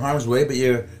yourself in harm's way, but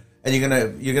you're going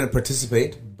to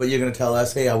participate, but you're going to tell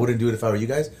us, hey, I wouldn't do it if I were you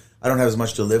guys. I don't have as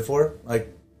much to live for.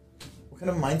 Like, what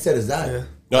kind of mindset is that? Yeah.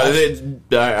 No,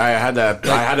 I had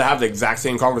to have the exact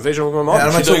same conversation with my mom. Yeah,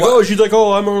 I'm she's like, like,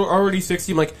 I'm already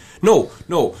 60. I'm like, no,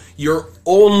 you're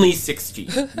only 60.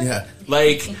 Yeah.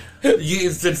 Like,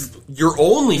 you're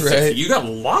only 60. Right. You got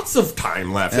lots of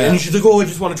time left. Yeah. And she's like, I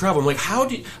just want to travel. I'm like, how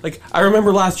do you, like, I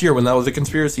remember last year when that was a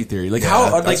conspiracy theory. Like,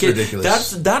 that's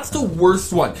ridiculous. That's the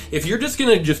worst one. If you're just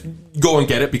going to just go and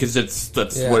get it because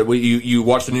that's Yeah. what you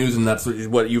watch the news and that's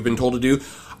what you've been told to do.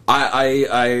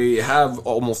 I have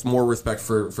almost more respect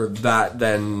for that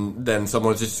than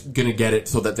someone's just gonna get it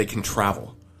so that they can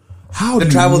travel. How The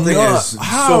do travel you thing not, is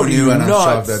how so do new, you and I'm not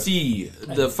shocked that- see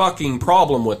the fucking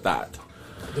problem with that?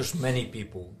 There's many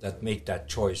people that make that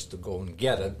choice to go and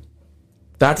get it.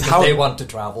 That's Because how they want to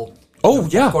travel. Oh,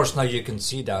 yeah. Of course, now you can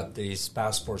see that these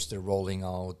passports they're rolling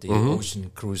out, the Mm-hmm.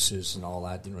 ocean cruises and all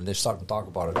that. They're starting to talk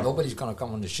about it. Nobody's going to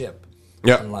come on the ship,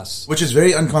 Yeah. unless Which is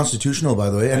very unconstitutional, by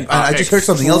the way. And I just heard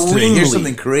something else today. Here's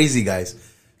something crazy, guys.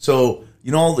 So,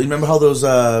 remember how those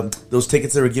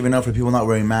tickets that were given out for people not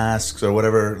wearing masks or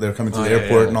whatever, they're coming to the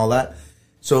airport and all that?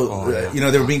 So,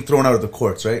 they were being thrown out of the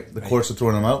courts, right? The courts are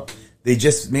throwing them out. They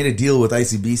just made a deal with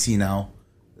ICBC now.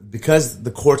 Because the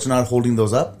courts are not holding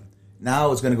those up,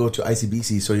 now it's going to go to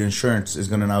ICBC, so your insurance is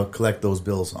going to now collect those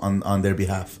bills on their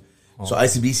behalf. So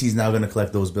ICBC is now going to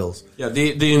collect those bills. Yeah,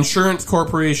 the Insurance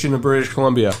Corporation of British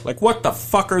Columbia. Like, what the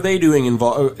fuck are they doing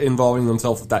involving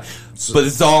themselves with that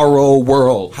bizarro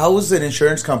world? How is an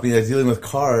insurance company that's dealing with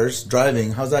cars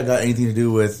driving? How's that got anything to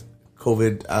do with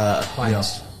COVID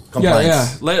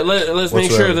compliance? Let's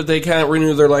make sure that they can't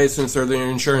renew their license or their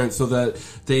insurance, so that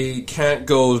they can't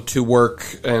go to work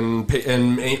and pay,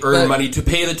 and earn money to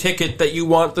pay the ticket that you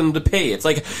want them to pay. It's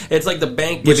like the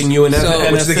bank giving you an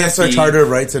NSF which is against our Charter of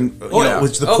Rights, and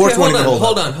which the courts won't even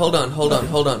hold up. Hold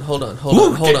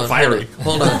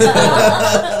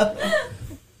on.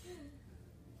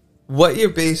 What you're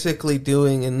basically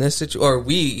doing in this situation, or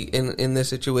we in this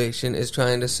situation, is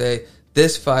trying to say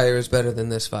this fire is better than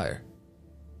this fire.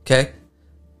 Okay?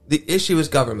 The issue is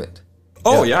government.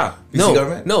 Oh, yeah.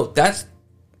 government? No, that's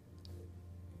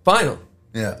final.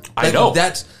 Yeah. I know.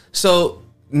 So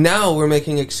now we're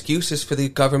making excuses for the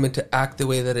government to act the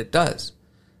way that it does.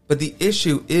 But the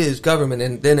issue is government,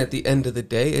 and then at the end of the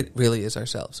day, it really is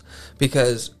ourselves.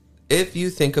 Because if you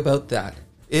think about that,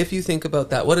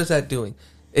 what is that doing?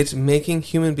 It's making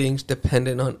human beings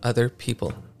dependent on other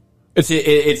people. It's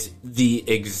the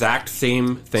exact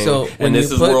same thing, So and this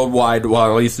is worldwide,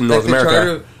 well, at least in North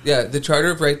America. The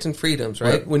Charter of Rights and Freedoms,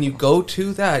 right? When you go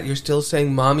to that, you're still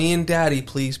saying, "Mommy and Daddy,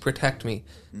 please protect me."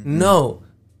 Mm-hmm. No,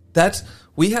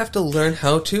 we have to learn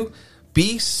how to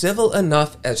be civil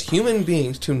enough as human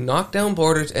beings to knock down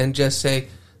borders and just say,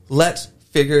 "Let's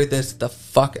figure this the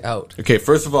fuck out." Okay,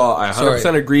 first of all, I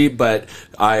 100% agree, but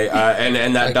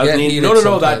and that does need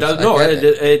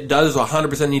it does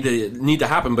 100% need to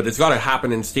happen, but it's got to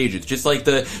happen in stages, just like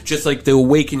the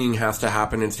awakening has to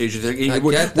happen in stages.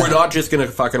 We're not just going to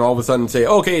fucking all of a sudden say,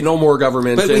 okay, no more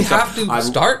government. But we have to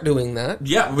start doing that.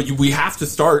 Yeah, but we have to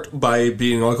start by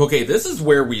being like, okay, this is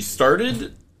where we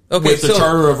started. Okay, with the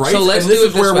Charter of Rights, and this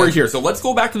is where we're here. So let's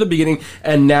go back to the beginning,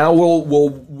 and now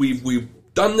we've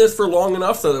done this for long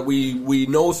enough so that we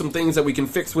know some things that we can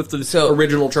fix with the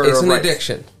original Charter of Rights. It's an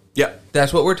addiction. Yeah.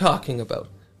 That's what we're talking about.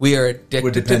 We are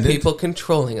addicted to dependent? people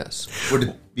controlling us.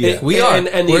 Yeah. We are. And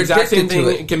the We're exact same addicted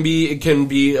to thing can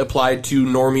be applied to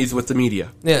normies with the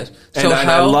media. Yes. And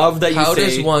I love that you how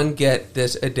say- does one get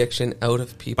this addiction out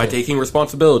of people? By taking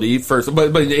responsibility first,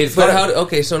 but it's But not, how?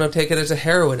 Okay, so now take it as a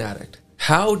heroin addict.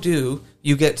 How do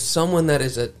you get someone that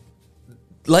is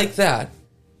like that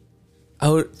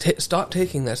out? Stop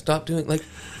taking that. Stop doing like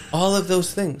all of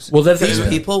those things. Well, that's- these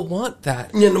people want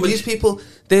that. Yeah, no, but- these people,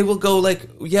 they will go like,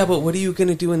 yeah, but what are you going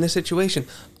to do in this situation?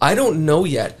 I don't know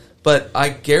yet, but I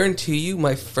guarantee you,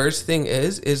 my first thing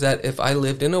is that if I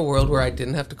lived in a world where I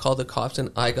didn't have to call the cops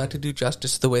and I got to do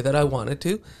justice the way that I wanted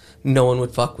to, no one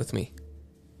would fuck with me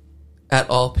at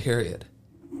all. Period.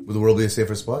 Would the world be a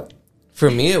safer spot?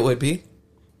 For me, it would be.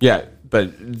 yeah,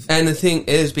 but And the thing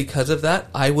is, because of that,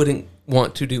 I wouldn't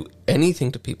want to do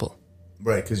anything to people.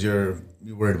 Right, because you're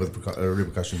worried about the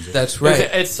repercussions. That's right.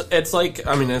 it's like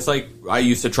I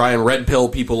used to try and red pill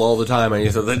people all the time. I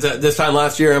used to this time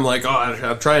last year. I'm like,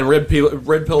 I'm trying red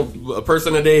pill a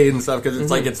person a day and stuff because it's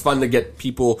like it's fun to get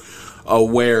people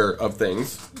aware of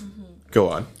things. Go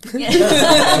on.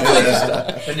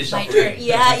 My turn.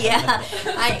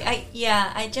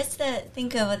 Yeah. I just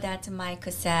think of that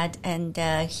Michael said, and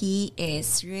he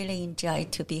is really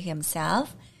enjoyed to be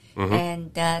himself.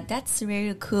 And that's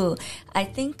really cool. I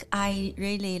think I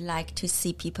really like to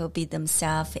see people be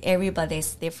themselves.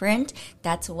 Everybody's different.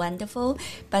 That's wonderful.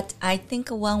 But I think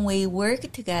when we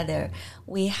work together,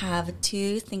 we have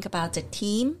to think about the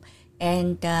team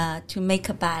and to make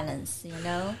a balance, you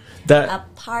know. A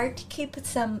part, keep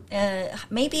some,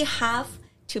 maybe half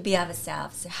to be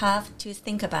ourselves, half to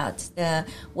think about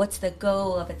what's the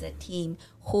goal of the team,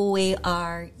 who we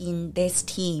are in this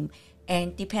team.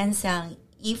 And depends on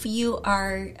if you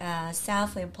are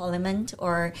self-employment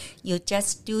or you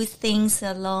just do things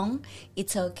alone,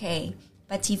 it's okay.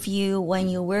 But when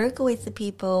you work with the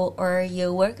people or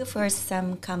you work for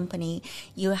some company,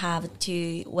 you have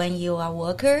to, when you are a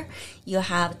worker, you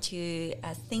have to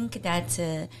think that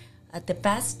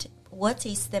what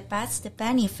is the best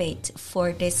benefit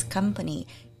for this company.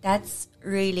 That's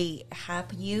really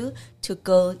help you to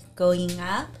going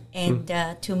up and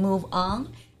to move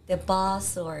on. The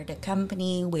boss or the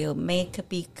company will make a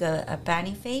big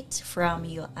benefit from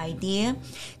your idea.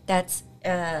 That's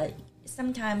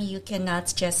sometimes you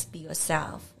cannot just be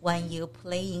yourself when you're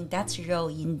playing that role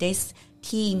in this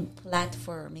team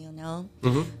platform, you know.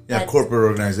 Yeah, corporate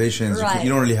organizations, Right. you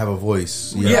don't really have a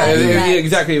voice. Right.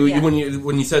 Exactly. Yeah.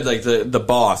 When you said like the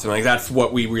boss, and like that's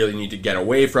what we really need to get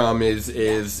away from is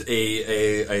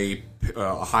a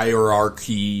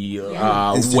hierarchy way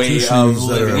of Institutions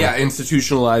that living. are- Yeah,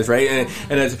 institutionalized, right?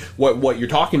 And as what you're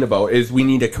talking about is we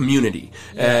need a community,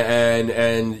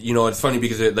 and you know it's funny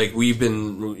because we've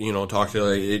been talked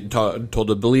to told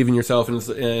to believe in yourself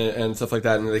and stuff like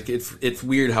that, and like it's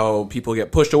weird how people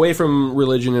get pushed away from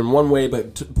religion in one way,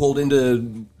 but pulled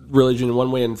into religion in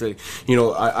one way, and say,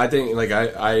 I think like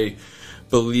I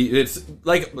believe it's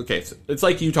like it's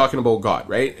like you talking about God,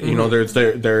 right?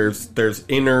 There's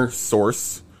inner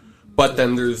source, but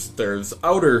then there's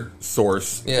outer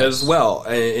source as well,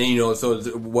 and so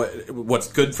what's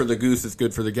good for the goose is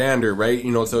good for the gander, right?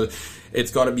 So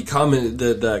it's got to become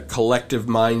the collective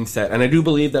mindset, and I do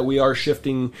believe that we are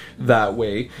shifting that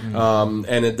way,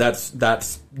 and that's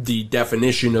the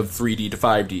definition of 3D to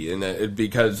 5D, and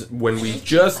because when we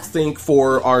just think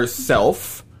for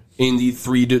ourself in the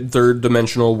third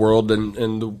dimensional world and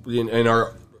in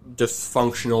our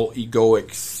dysfunctional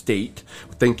egoic state,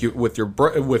 think you with your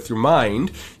mind,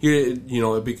 it'd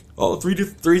be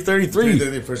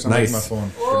 333. First time Nice. I my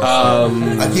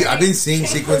phone. I've been seeing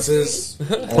sequences.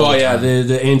 Oh yeah,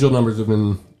 the angel numbers have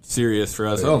been serious for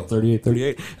us. 38.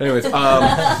 Anyways,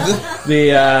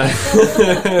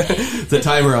 the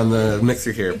timer on the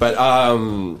mixer here, but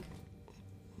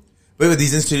Wait,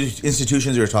 these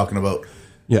institutions you were talking about.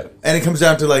 yeah. And it comes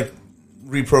down to like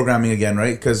reprogramming again,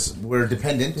 right? Because we're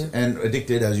dependent and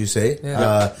addicted, as you say.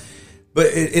 But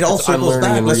it all circles unlearning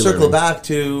back. and Let's circle relearning. back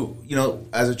to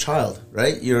as a child,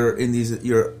 right? You're in these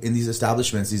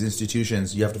establishments, these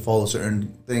institutions. You have to follow certain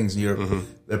things.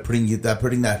 They're putting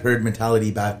that herd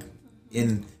mentality back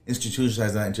in,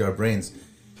 institutionalize that into our brains.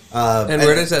 And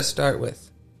where does that start with?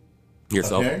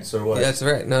 Yourself. Parents or what? That's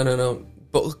right. No.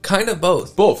 Kind of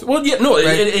both. Both. Well, yeah, no,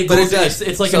 Right? it But goes. does.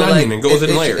 It's like So, an onion. It goes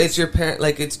in layers. It's your parent.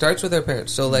 Like it starts with our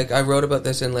parents. So like I wrote about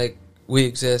this in like We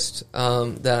Exist.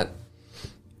 That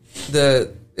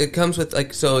it comes with like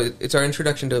it's our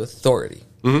introduction to authority.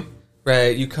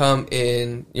 Right? You come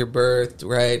in your birth,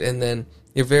 right, and then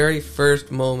your very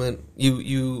first moment,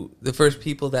 the first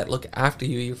people that look after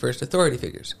you, your first authority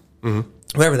figures,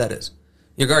 whoever that is,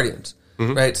 your guardians.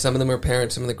 right? Some of them are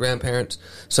parents, some of the grandparents,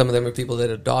 some of them are people that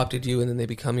adopted you and then they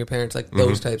become your parents, like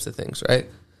those types of things, right?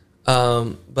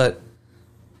 But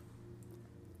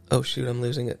oh shoot, I'm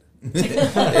losing it. We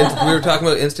were talking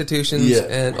about institutions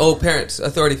and parents,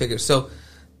 authority figures. So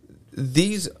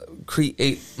these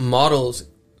create models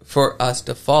for us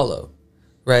to follow,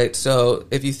 right? So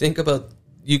if you think about,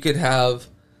 you could have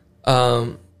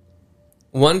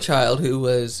one child who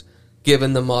was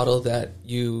given the model that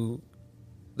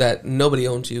nobody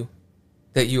owns you,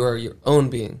 that you are your own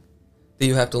being, that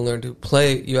you have to learn to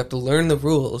play, you have to learn the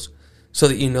rules so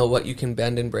that you know what you can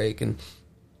bend and break and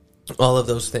all of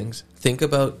those things. Think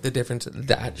about the difference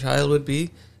that child would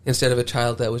be instead of a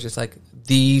child that was just like,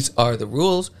 these are the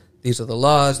rules, these are the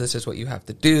laws, this is what you have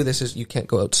to do, you can't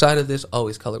go outside of this,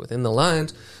 always color within the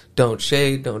lines, don't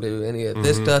shade, don't do any of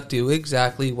this stuff, do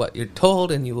exactly what you're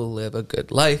told and you will live a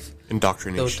good life.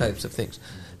 Indoctrination. Those types of things.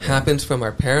 Happens from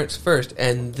our parents first,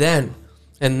 and then,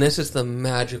 and this is the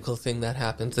magical thing that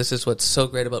happens, this is what's so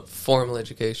great about formal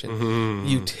education,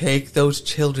 you take those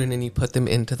children and you put them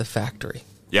into the factory.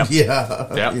 Yep.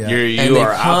 Yeah. Yep. Yeah. You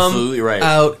are absolutely right.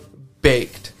 Out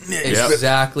baked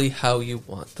exactly how you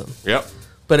want them. Yep.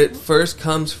 But it first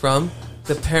comes from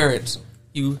the parents.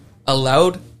 You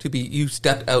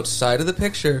stepped outside of the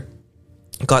picture,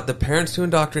 got the parents to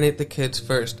indoctrinate the kids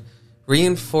first,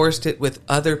 reinforced it with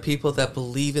other people that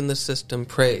believe in the system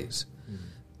praise,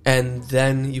 and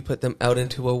then you put them out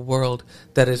into a world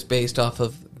that is based off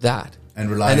of that. And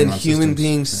relying then on human systems.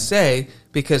 beings say,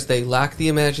 because they lack the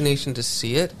imagination to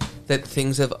see it, that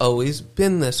things have always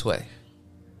been this way.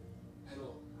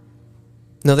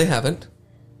 No, they haven't.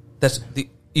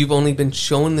 You've only been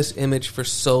shown this image for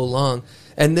so long,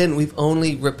 and then we've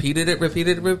only repeated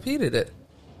it.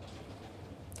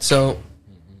 So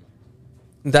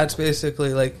that's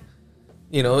basically like,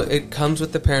 it comes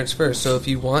with the parents first. So if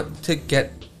you want to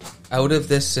get out of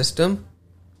this system,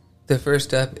 the first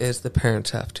step is the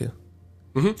parents have to.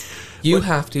 You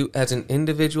have to, as an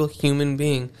individual human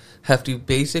being, have to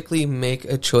basically make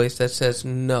a choice that says,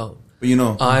 no,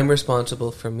 But I'm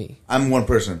responsible for me. I'm one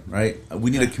person, right?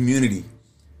 We need a community.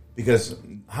 Because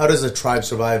how does a tribe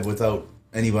survive without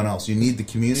anyone else? You need the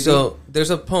community. So there's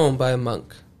a poem by a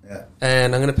monk,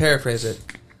 and I'm going to paraphrase it.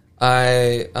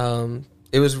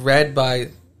 It was read by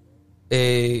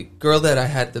a girl that I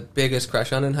had the biggest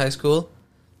crush on in high school,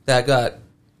 that got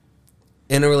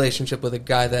in a relationship with a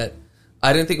guy that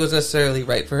I didn't think was necessarily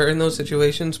right for her in those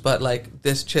situations, but like,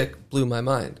 this chick blew my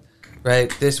mind,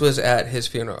 right? This was at his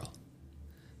funeral.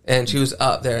 And she was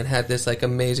up there and had this like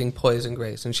amazing poise and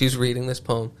grace. And she's reading this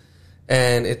poem.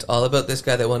 And it's all about this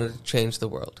guy that wanted to change the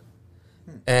world.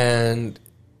 And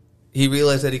he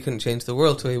realized that he couldn't change the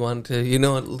world, so he wanted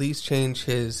to, at least change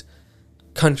his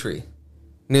country.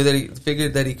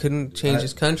 Figured that he couldn't change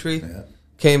his country. Yeah.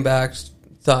 Came back,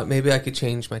 thought maybe I could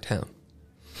change my town.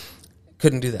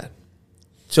 Couldn't do that.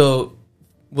 So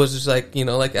was just like,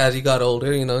 like as he got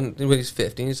older, when he's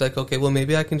 50, he's like, okay, well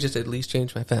maybe I can just at least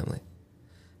change my family.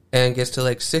 And gets to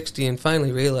like 60 and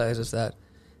finally realizes that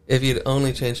if he'd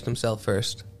only changed himself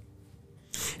first.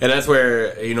 And that's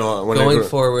where, going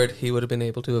forward, he would have been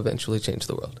able to eventually change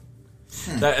the world.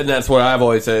 And that's what I've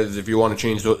always said, is if you want to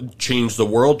change the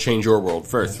world, change your world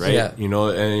first, right? Yeah.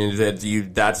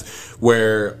 And that's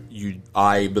where you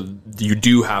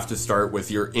do have to start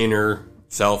with your inner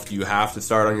self. You have to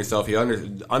start on yourself. You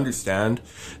understand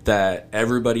that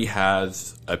everybody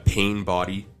has a pain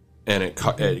body, and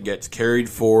it gets carried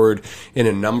forward in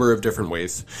a number of different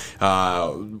ways,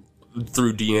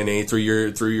 through DNA,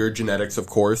 through your genetics, of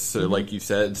course, like you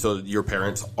said. So your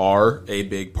parents are a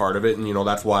big part of it, and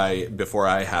that's why before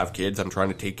I have kids, I'm trying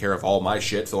to take care of all my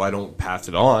shit so I don't pass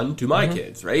it on to my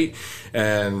kids, right?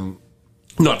 And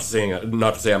not to say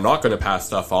I'm not going to pass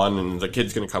stuff on and the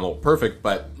kid's going to come out perfect,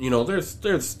 but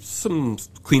there's some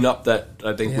cleanup that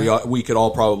I think we could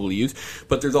all probably use.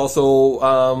 But there's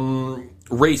also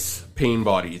race pain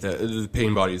body, the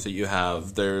pain bodies that you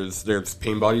have. There's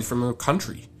pain bodies from a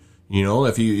country.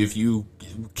 If you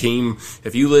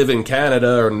live in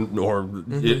Canada or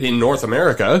in North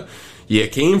America, you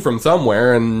came from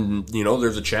somewhere, and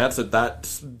there's a chance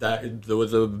that there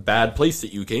was a bad place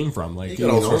that you came from. Like, you get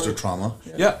all sorts of trauma.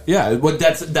 Yeah. But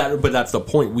that's the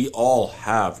point. We all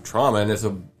have trauma, and it's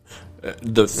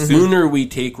the sooner we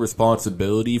take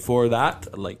responsibility for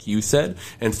that, like you said,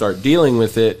 and start dealing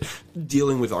with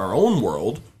our own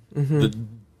world,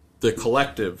 the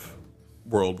collective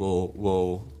world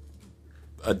will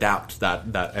adapt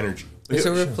that energy. It's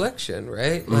a reflection,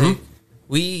 right? Like,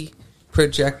 we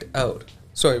project out.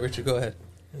 Sorry, Richard, go ahead.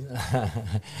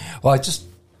 Well,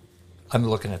 I'm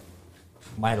looking at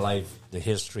my life, the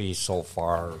history so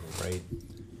far, right?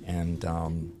 And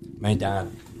my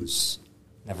dad was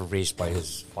never raised by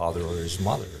his father or his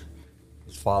mother.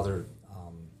 His father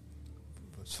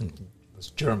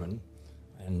was German,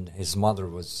 and his mother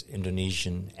was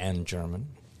Indonesian and German.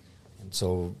 And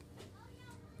so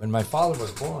when my father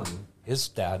was born, his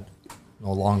dad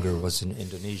no longer was in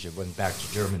Indonesia, went back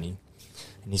to Germany.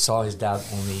 And he saw his dad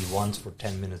only once for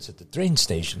 10 minutes at the train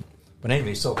station. But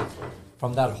anyway, so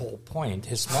from that whole point,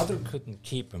 his mother couldn't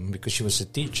keep him because she was a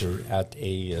teacher at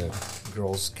a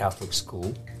girls' Catholic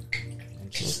school.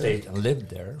 And she stayed and lived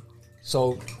there.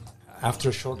 So after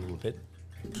a short little bit,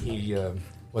 he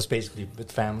was basically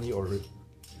with family or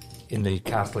in the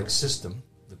Catholic system.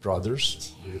 The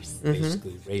brothers were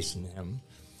basically raising him.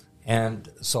 And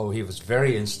so he was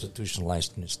very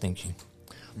institutionalized in his thinking.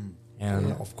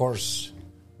 And of course,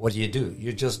 what do?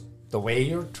 You just, the way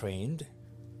you're trained,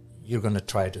 you're going to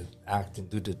try to act and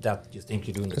do that you think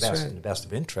you're doing the best in the best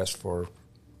of interest for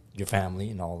your family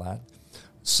and all that.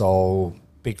 So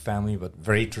big family, but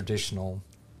very traditional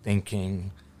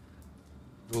thinking,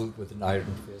 ruled with an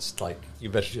iron fist, like you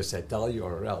better just say, tell you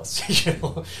or else, you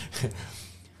know.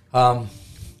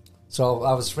 So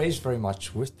I was raised very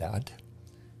much with that.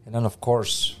 And then, of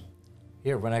course,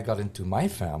 here, when I got into my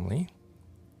family,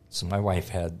 so my wife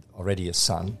had already a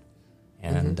son,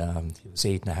 and he was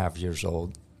 8.5 years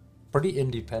old, pretty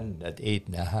independent at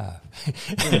 8.5.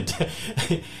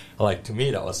 And like, to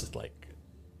me, that was like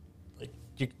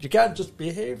you can't just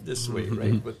behave this way,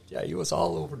 right? But yeah, he was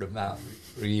all over the map,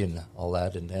 free and all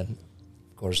that. And then,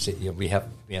 of course, we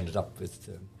ended up with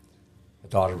a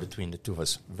daughter between the two of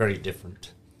us, very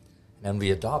different. And then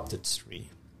we adopted 3,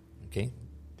 okay,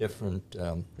 different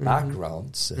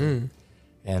backgrounds,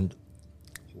 and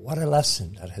what a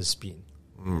lesson that has been.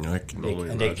 I can only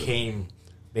and they came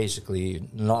basically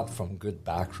not from good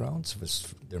backgrounds.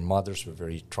 Their mothers were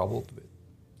very troubled,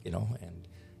 and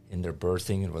in their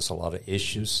birthing, it was a lot of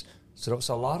issues. So there was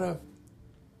a lot of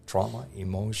trauma,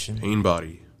 emotion. Pain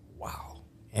body. Wow.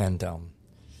 And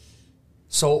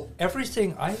so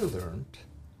everything I learned,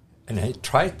 and I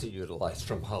tried to utilize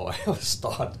from how I was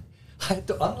taught, I had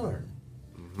to unlearn.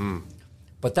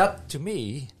 But that, to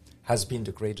me, has been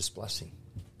the greatest blessing.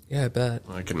 Yeah, I bet.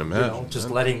 I can imagine. Just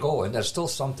letting go. And there's still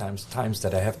sometimes times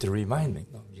that I have to remind me,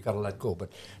 no, you got to let go.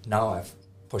 But now I've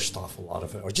pushed off a lot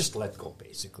of it, or just let go,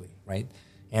 basically, right?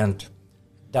 And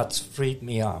that's freed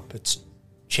me up. It's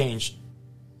changed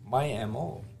my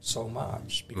MO so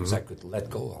much because I could let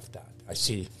go of that. I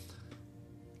see.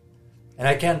 And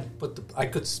I can't I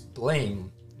could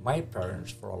blame my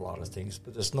parents for a lot of things,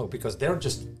 but there's no, because they're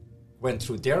just went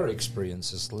through their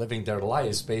experiences, living their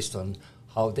lives based on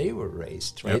how they were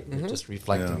raised, right? Just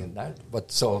reflecting in that. But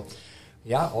so,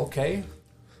 okay.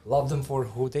 Love them for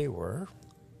who they were.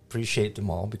 Appreciate them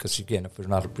all, because again, if we're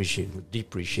not appreciating, we're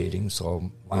depreciating,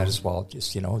 so might as well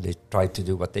just, they tried to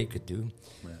do what they could do.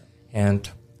 Yeah. And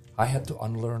I had to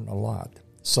unlearn a lot.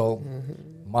 So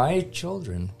my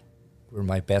children were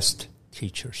my best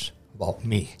teachers. Well,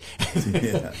 me.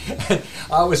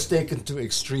 I was taken to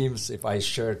extremes. If I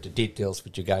shared the details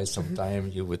with you guys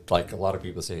sometime, you would, like a lot of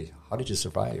people say, how did you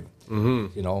survive?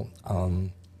 Because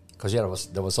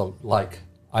there was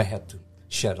I had to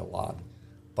shed a lot.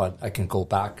 But I can go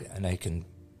back and I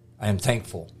am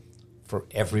thankful for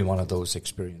every one of those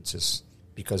experiences,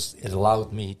 because it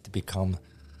allowed me to become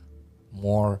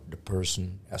more the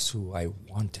person as who I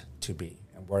want to be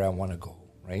and where I want to go,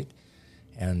 right?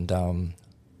 And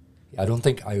I don't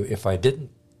think if I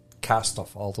didn't cast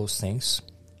off all those things,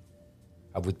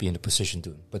 I would be in a position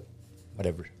to, but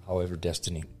whatever, however,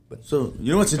 destiny. But so,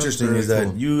 what's interesting is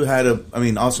that you had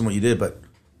awesome what you did, but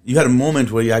you had a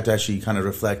moment where you had to actually kind of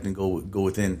reflect and go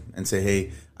within and say,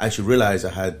 hey, I should realize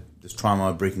I had this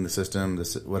trauma, breaking the system,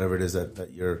 this whatever it is that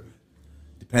you're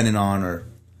dependent on, or,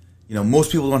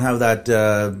 most people don't have that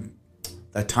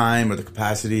time or the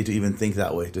capacity to even think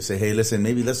that way, to say, hey, listen,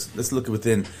 maybe let's look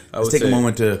within. Let's take a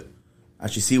moment to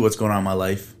actually see what's going on in my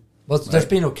life. Well, there's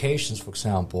been occasions, for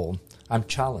example, I'm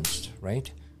challenged,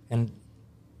 right? And,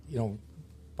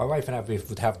 my wife and I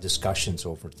would have discussions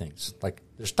over things. Like,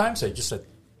 there's times I just said,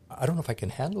 I don't know if I can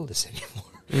handle this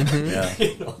anymore.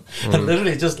 And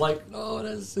literally just like, no,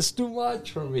 this is too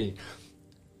much for me.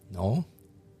 No,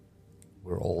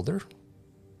 we're older,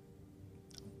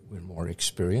 we're more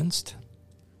experienced,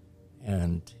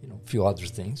 and a few other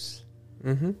things.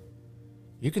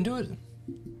 You can do it.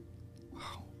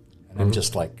 Wow. And I'm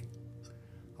just like,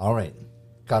 all right,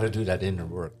 got to do that inner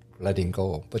work, letting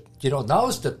go. But now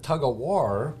is the tug of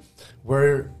war,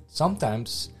 where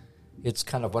sometimes it's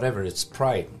kind of whatever, it's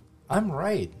pride. I'm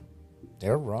right.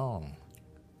 They're wrong.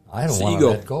 I don't It's want to ego.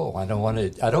 let go. I don't want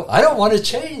to. I don't want to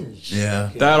change. Yeah.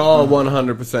 That all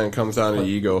 100% comes down to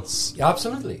ego. Yeah,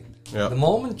 absolutely. Yeah. The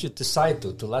moment you decide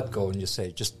to let go and you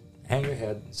say, just hang your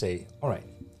head and say, all right,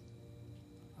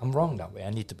 I'm wrong that way. I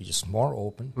need to be just more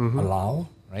open, allow,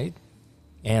 right?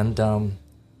 And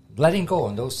letting go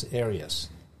in those areas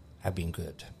have been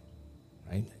good,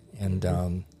 right?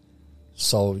 And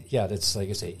so, yeah, that's like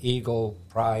I say, ego,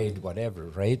 pride, whatever,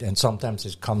 right? And sometimes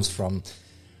it comes from,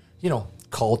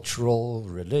 cultural,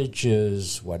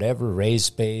 religious, whatever,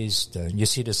 race-based. You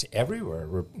see this everywhere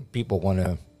where people want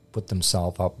to put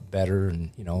themselves up better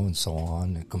and, and so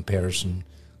on, and comparison.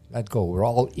 Let go. We're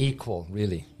all equal,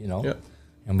 really, Yeah.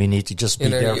 And we need to just be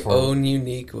In there our for... own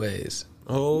unique ways.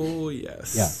 Oh,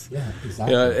 yes. Yeah,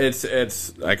 exactly. Yeah,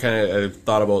 it's. I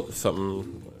thought about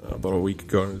something about a week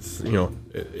ago. And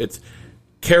it's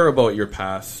care about your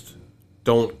past.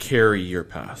 Don't carry your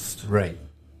past. Right.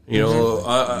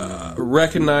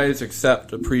 Recognize,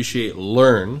 accept, appreciate,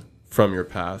 learn from your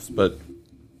past, but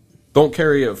don't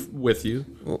carry it with you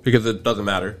because it doesn't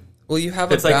matter. Well, you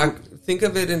have It's a like- back. Think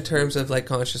of it in terms of like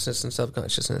consciousness and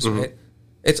subconsciousness, right?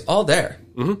 It's all there.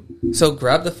 Mm-hmm. So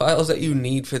grab the files that you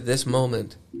need for this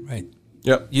moment. Right.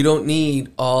 Yep. You don't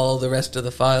need all the rest of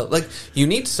the file. Like, you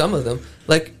need some of them.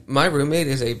 Like, my roommate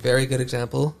is a very good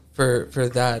example for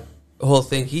that whole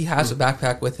thing. He has a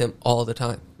backpack with him all the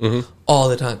time. All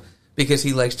the time. Because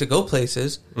he likes to go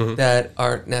places that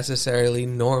aren't necessarily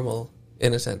normal,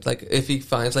 in a sense. Like, if he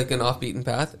finds, like, an off-beaten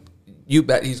path, you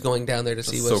bet he's going down there to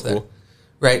see That's what's so there. cool.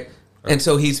 Right? And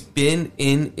so he's been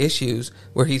in issues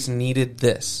where he's needed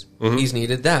this. He's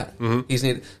needed that. He's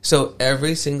needed. So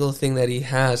every single thing that he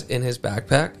has in his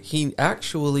backpack, he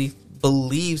actually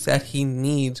believes that he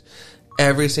needs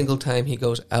every single time he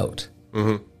goes out.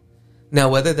 Now,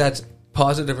 whether that's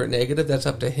positive or negative, that's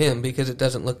up to him, because it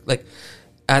doesn't look like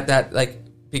at that, like,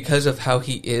 because of how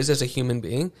he is as a human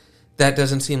being, that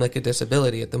doesn't seem like a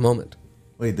disability at the moment.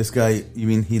 Wait, this guy, you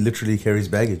mean he literally carries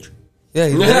baggage? Yeah,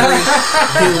 he literally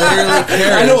carries.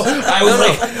 I know. I was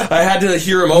like, I had to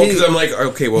hear him out because I'm like,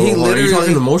 okay, well, he are you literally-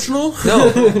 talking emotional?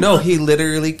 No, he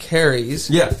literally carries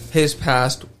Yeah. his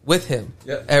past with him.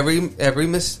 Yeah. Every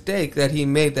mistake that he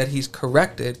made that he's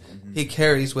corrected, he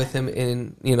carries with him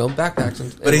in backpacks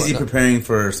and. But is he whatnot. preparing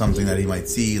for something that he might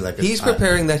see? Like He's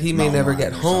preparing that he may mountain never lion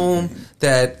get or home, something.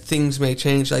 that things may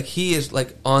change. Like, he is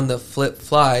like on the flip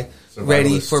fly,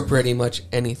 ready Survivalist. for pretty much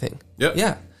anything. Yep.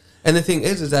 Yeah. And the thing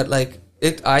is that like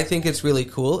I think it's really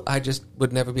cool. I just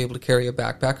would never be able to carry a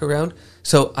backpack around,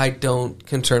 so I don't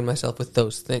concern myself with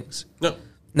those things. No.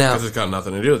 Now, Because it's got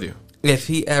nothing to do with you. if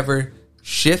he ever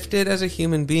shifted as a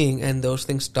human being and those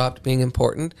things stopped being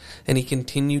important and he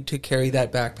continued to carry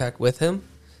that backpack with him,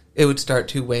 it would start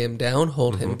to weigh him down,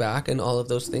 hold him back, and all of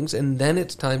those things. And then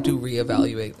it's time to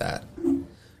reevaluate that.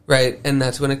 Right? And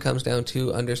that's when it comes down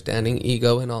to understanding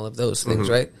ego and all of those things,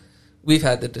 right? We've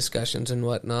had the discussions and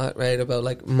whatnot, right, about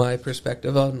like my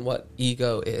perspective on what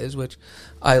ego is, which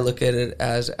I look at it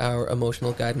as our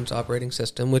emotional guidance operating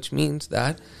system, which means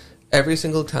that every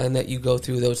single time that you go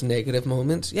through those negative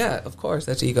moments, yeah, of course,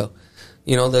 that's ego.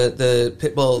 The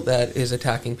pit bull that is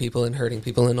attacking people and hurting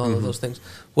people and all of those things.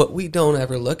 What we don't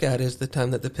ever look at is the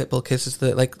time that the pit bull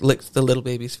licks the little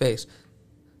baby's face,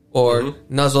 or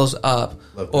nuzzles up,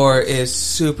 or is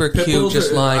super cute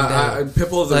just lying down. Pit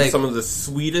bulls are Like- some of the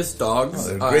sweetest dogs.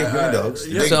 They're great guide dogs.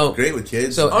 yeah. They're So- great with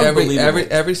kids. So Unbelievable.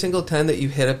 every single time that you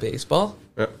hit a baseball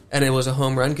Yeah. and it was a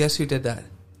home run, guess who did that?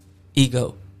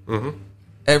 Ego.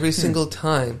 Every single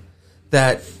time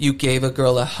that you gave a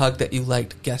girl a hug that you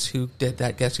liked, guess who did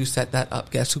that? Guess who set that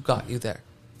up? Guess who got you there?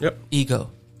 Yep.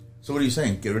 Ego. So what are you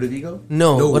saying? Get rid of ego?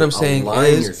 No, what I'm saying align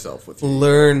is yourself with you.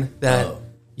 learn that Oh.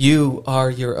 you are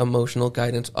your emotional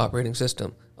guidance operating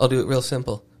system. I'll do it real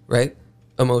simple, right?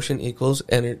 Emotion equals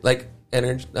energy.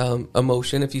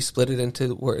 Emotion, if you split it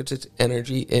into words, it's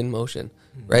energy in motion,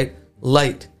 right?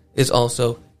 Light is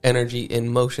also energy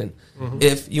in motion.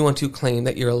 If you want to claim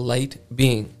that you're a light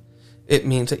being, it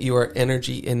means that you are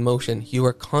energy in motion. You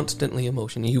are constantly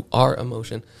emotion. You are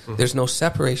emotion. There's no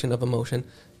separation of emotion.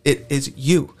 It is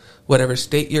you. Whatever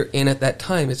state you're in at that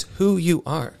time is who you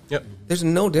are. Yep. There's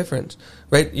no difference,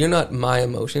 right? You're not my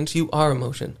emotions. You are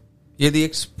emotion. You're the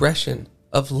expression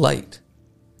of light.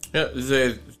 Yeah.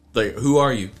 Like, who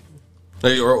are you?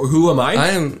 Like, or who am I? I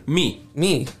am me.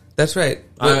 me. That's right.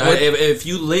 If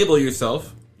you label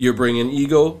yourself, you're bringing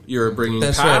ego, you're bringing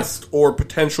That's past or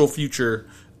potential future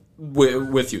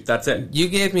with you. That's it. You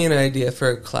gave me an idea for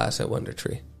a class at Wonder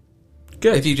Tree.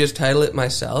 Good. If you just title it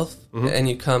myself and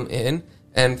you come in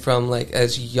and from like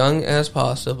as young as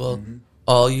possible,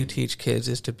 all you teach kids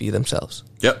is to be themselves.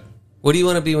 Yep. What do you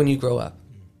want to be when you grow up?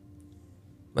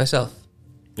 Myself.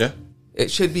 Yeah.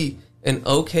 It should be an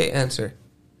okay answer.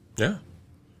 Yeah.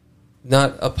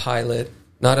 Not a pilot,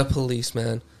 not a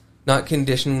policeman, not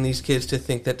conditioning these kids to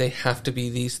think that they have to be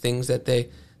these things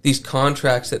these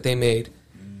contracts that they made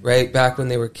right back when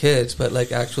they were kids, but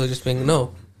like actually just being,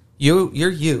 no, you're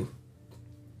you.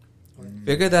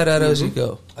 Figure that out as you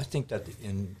go. I think that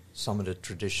in some of the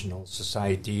traditional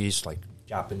societies, like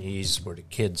Japanese, where the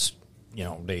kids,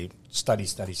 they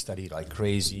study like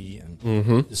crazy, and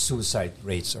the suicide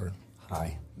rates are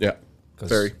high. Yeah.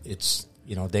 Because it's,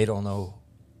 they don't know.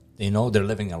 They know they're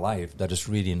living a life that is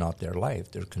really not their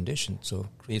life. They're conditioned, so it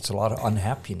creates a lot of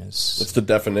unhappiness. It's the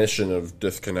definition of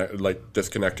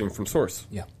disconnecting from source.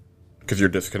 Yeah. Because you're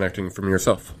disconnecting from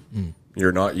yourself.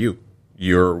 You're not you.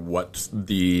 You're what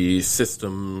the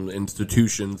system,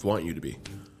 institutions want you to be.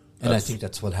 And I think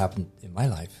that's what happened in my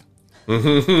life.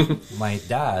 My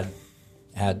dad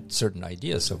had certain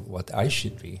ideas of what I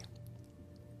should be,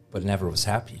 but never was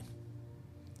happy.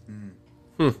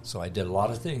 So I did a lot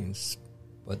of things,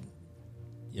 but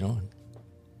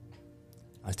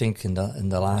I think in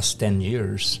the last 10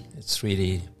 years, it's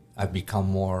really I've become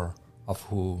more of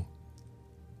who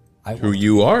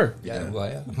you are. Yeah, who I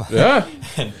am. Yeah.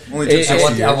 Only took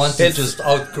 60 I want to years. just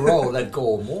let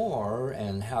go more,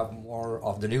 and have more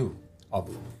of the new of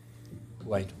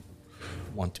who I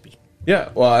want to be. Yeah.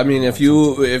 Well, I mean, if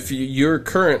your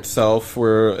current self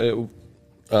were,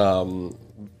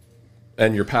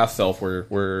 and your past self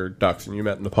were ducks, and you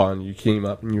met in the pond, you came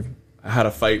up and you had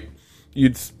a fight,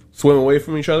 you'd swim away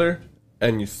from each other,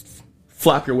 and you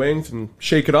flap your wings and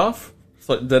shake it off.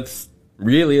 So that's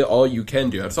really all you can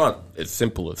do. It's not as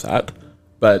simple as that,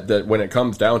 but that when it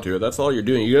comes down to it, that's all you're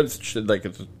doing. You should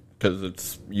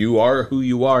because you are who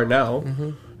you are now,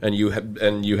 and you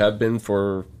have been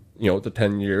for the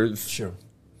 10 years. Sure.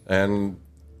 And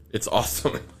it's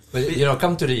awesome. But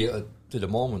come to the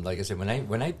moment, like I said,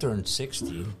 when I turned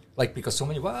 60, because so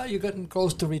many, you're getting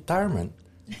close to retirement.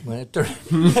 When I turned,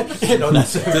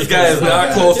 that's This guy is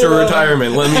not close to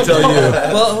retirement, let me tell you.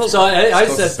 Well, so I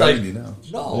said, 70 now.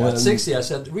 no, at 60, I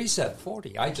said, reset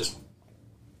 40. I just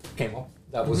came up.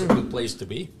 That was a good place to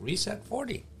be. Reset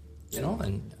 40,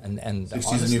 and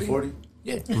 60 is the new 40?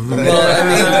 Yeah. Well, I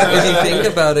mean, if you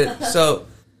think about it, so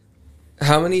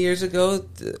how many years ago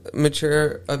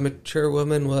a mature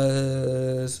woman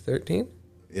was 13?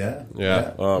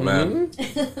 Yeah. Oh, man.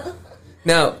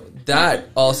 Now, that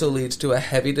also leads to a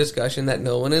heavy discussion that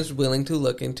no one is willing to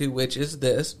look into, which is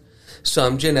this.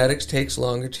 Some genetics takes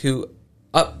longer to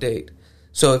update.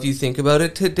 So if you think about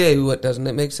it today, doesn't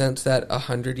it make sense that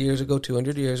 100 years ago,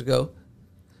 200 years ago,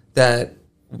 that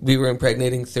we were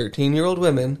impregnating 13-year-old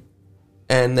women,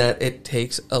 and that it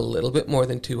takes a little bit more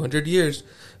than 200 years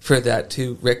for that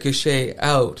to ricochet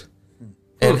out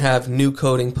and have new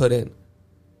coding put in?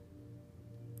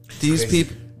 These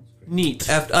people Neat.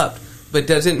 effed up. But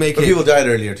doesn't make But it. people died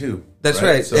earlier too. That's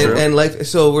right. So, And life.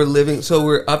 So we're living. So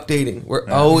we're updating. We're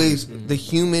always the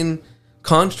human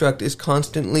construct is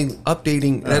constantly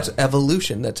updating. That's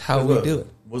evolution. That's how we do it.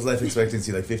 Was life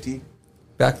expectancy like 50?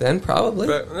 Back then, probably.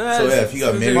 So yeah, if you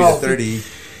got married at 30,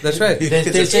 That's right.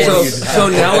 They So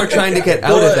now we're trying to get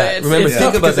out of that. it's- Remember, it's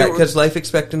think tough about that because because life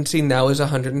expectancy now is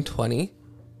 120.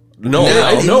 No,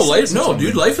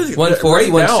 dude, life is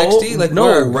 140, right now, 160? Like, no,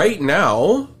 where- right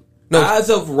now. No. As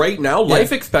of right now,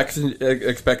 life expectancy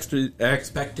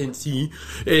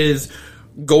is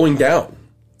going down.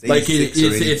 Like 86 or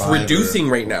it's 85 reducing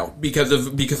right now because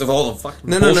of all the fucking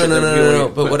No. bullshit that we're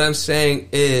dealing But with. what I'm saying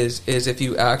is if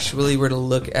you actually were to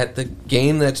look at the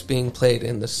game that's being played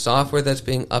and the software that's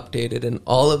being updated and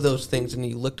all of those things, and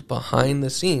you looked behind the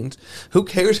scenes, who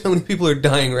cares how many people are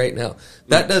dying right now?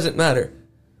 That doesn't matter.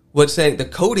 What's saying the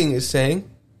coding is saying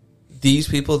these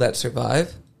people that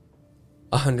survive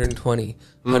 120,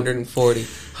 140,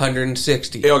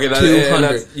 160, Yeah, okay, that- 200, I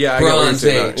get what you're Bronze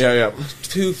saying Age, now. Yeah.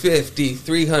 250,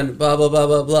 300, blah, blah, blah,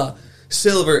 blah, blah.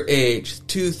 Silver Age,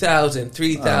 2,000,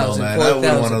 3,000, man, I wouldn't want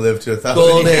to 4,000. live to 1,000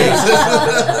 Gold years.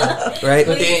 Age. Right?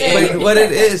 But what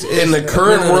it is In the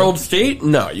current no. world state,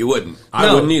 no, you wouldn't.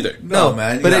 I wouldn't either. No, No,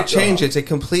 man, but you it got- changes. It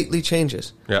completely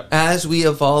changes. Yeah. As we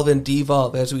evolve and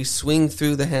devolve, as we swing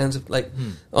through the hands of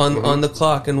on the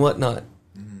clock and whatnot,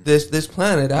 this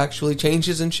planet actually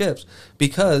changes and shifts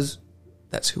because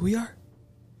that's who we are.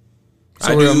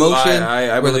 So I we're do- emotion.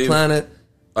 I we're the believe- planet.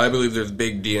 I believe there's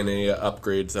big DNA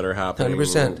upgrades that are happening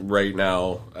 100%. right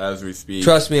now as we speak.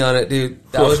 Trust me on it, dude.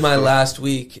 That was my last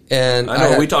week, and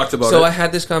I know, we talked about So it. I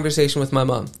had this conversation with my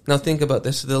mom. Now think about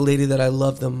this: the lady that I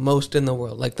love the most in the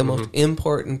world, like the most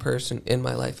important person in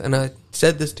my life, and I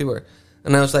said this to her,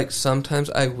 and I was like, sometimes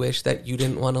I wish that you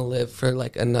didn't want to live for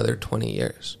like another 20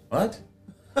 years What?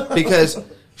 because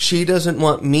she doesn't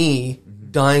want me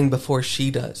dying before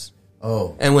she does.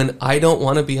 Oh. And when I don't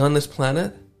want to be on this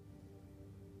planet,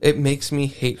 it makes me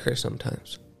hate her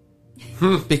sometimes.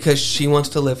 Because she wants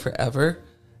to live forever,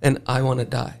 and I want to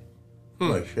die.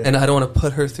 Like shit. And I don't want to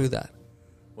put her through that.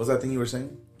 What's that thing you were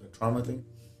saying? The trauma thing?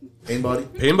 Pain body?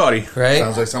 Pain body. Right?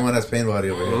 Sounds like someone has pain body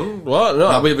over here. Well,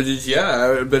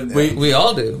 no, but We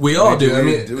all do. we all do. I We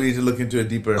mean, need to look into a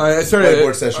deeper I started-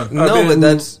 whiteboard session. No, been-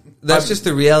 but that's just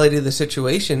the reality of the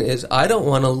situation is I don't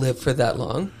want to live for that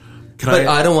long. But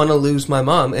I don't want to lose my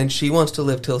mom, and she wants to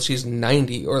live till she's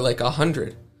 90 or like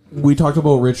 100. we talked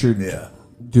about Richard Yeah.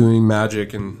 doing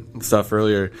magic and stuff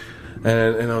earlier,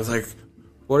 and I was like,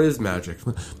 what is magic?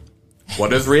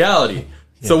 What is reality?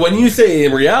 So when you say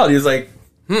in reality, it's like,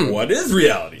 what is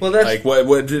reality? Well, that's- like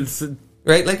what is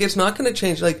Right? Like it's not going to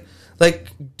change. Like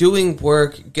doing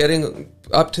work, getting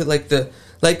up to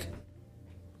like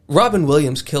Robin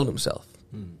Williams killed himself.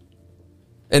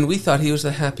 And we thought he was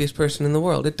the happiest person in the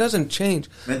world. It doesn't change.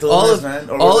 Mental all illness, of man.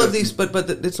 Or all was of it- these, but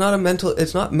it's not a mental.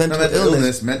 It's not mental mental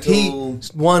illness. illness, He mental-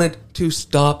 wanted to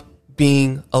stop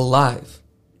being alive,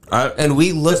 and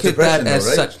we look That's at that depression, as though,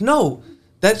 right? such. No,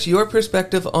 that's your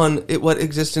perspective on it, what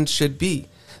existence should be.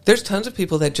 There's tons of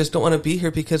people that just don't want to be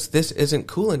here because this isn't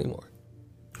cool anymore,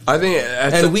 I think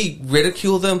and we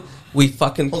ridicule them. We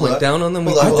fucking Hold point up. down on them.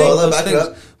 We Hold do up, all hold up, those back it things.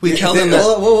 up. We If tell they- them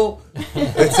that. whoa.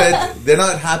 It said they're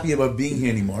not happy about being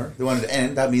here anymore. They wanted to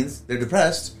end. That means they're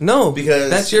depressed. No, because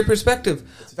that's your perspective.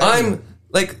 valid. I'm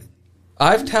like,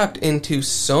 I've tapped into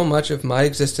so much of my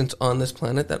existence on this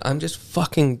planet that I'm just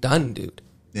fucking done, dude.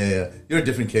 Yeah. You're a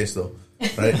different case, though.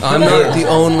 Right? I'm not the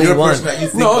only You're a one. person that you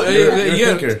think. no, you're a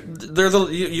yeah,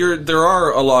 thinker. there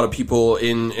are a lot of people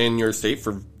in your state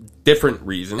for different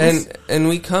reasons, And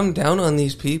we come down on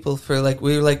these people for like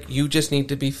we're like you just need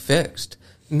to be fixed.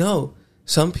 No,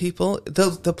 some people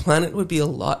the planet would be a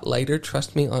lot lighter.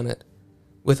 Trust me on it,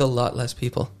 with a lot less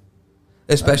people.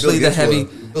 Especially Bill the Gates heavy, will-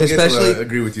 Bill Gates will, especially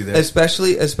agree with you there.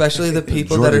 Especially the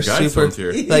people that Jordan are super Guidestone's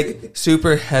here. like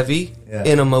super heavy Yeah.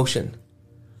 in emotion.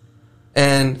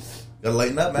 And Gotta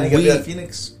lighten up, man. You gotta be that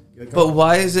phoenix. You gotta come but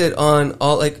why is it on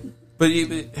all like but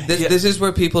this is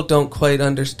where people don't quite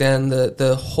understand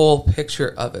the whole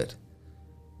picture of it.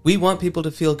 We want people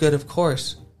to feel good, of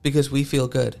course, because we feel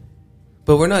good.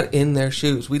 But we're not in their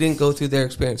shoes. We didn't go through their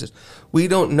experiences. We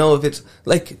don't know if it's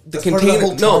like the That's part of container. the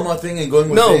whole trauma thing and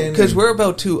going no, within because and- we're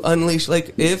about to unleash.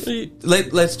 Like if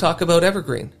let's talk about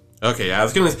Evergreen. okay, yeah, I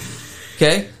was gonna.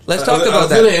 Okay, let's talk I about was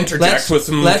that. going to interject Let's- with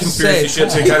some let's conspiracy say- shit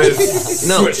to kind of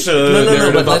No, switch no,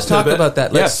 narrative but up let's to talk a bit. about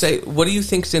that. Let's Yes. say, what do you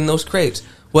think's in those crates?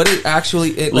 What is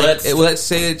actually it? Like, let's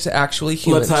say it's actually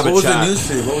humans. Let's have What a was chat. the news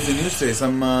today? What was the news today?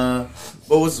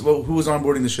 Who was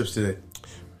onboarding the ships today?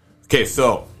 Okay,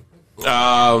 so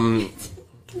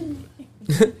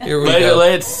Here we go.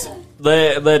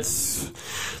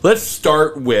 let's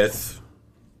start with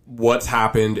what's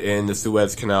happened in the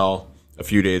Suez Canal a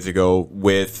few days ago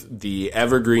with the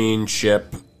Evergreen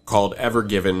ship called Ever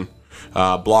Given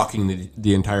blocking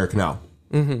the entire canal.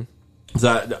 Mm-hmm.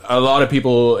 That a lot of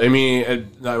people, I mean,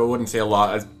 I wouldn't say a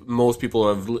lot. Most people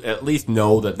have at least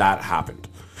know that happened.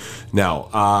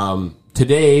 Now,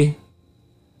 today.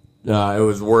 It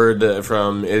was word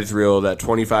from Israel that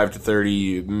 25 to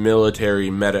 30 military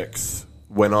medics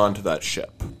went onto that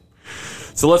ship.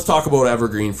 So let's talk about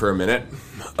Evergreen for a minute.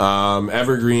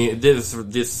 Evergreen,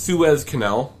 this Suez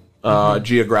Canal,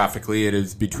 geographically, it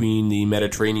is between the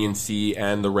Mediterranean Sea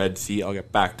and the Red Sea. I'll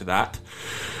get back to that.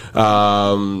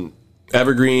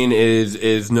 Evergreen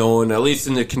is known, at least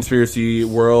in the conspiracy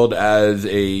world, as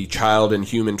a child and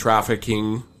human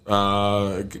trafficking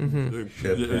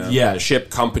ship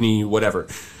company, whatever.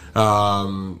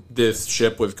 This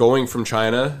ship was going from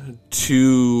China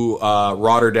to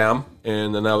Rotterdam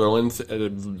in the Netherlands, a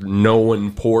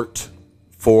known port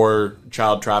for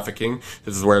child trafficking.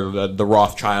 This is where the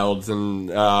Rothschilds and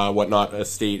whatnot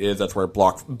estate is. That's where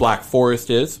Black Forest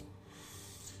is.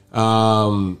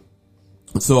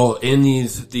 So in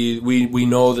we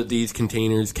know that these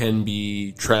containers can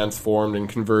be transformed and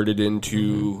converted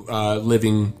into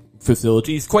living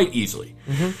facilities quite easily.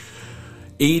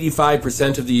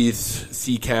 85% of these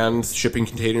sea cans, shipping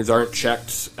containers, aren't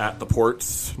checked at the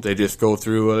ports. They just go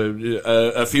through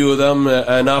a few of them,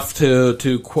 enough to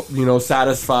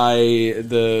satisfy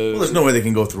the... Well, there's no way they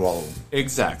can go through all of them.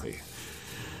 Exactly.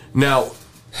 Now,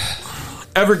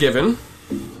 Ever Given...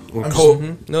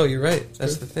 No, you're right.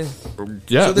 That's the thing.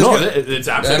 Yeah, So there's no, gonna- it's There's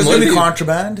absolutely... going to be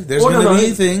contraband. There's Oh, going no, to be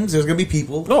no. things. There's going to be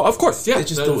people. No, of course, yeah. It's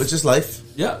just life.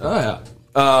 Yeah, oh,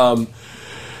 yeah.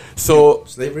 So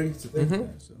Slavery. It's a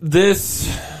thing. this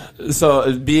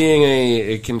So, being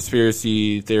a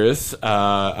conspiracy theorist,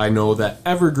 I know that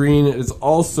Evergreen is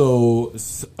also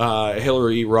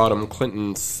Hillary Rodham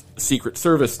Clinton's Secret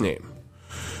Service name.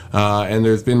 And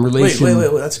there's been relation.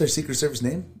 Wait. That's her Secret Service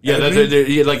name? Yeah,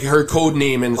 that's like her code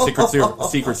name in Secret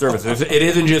Service. It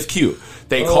isn't just Q.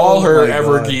 They call her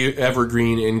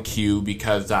Evergreen in Q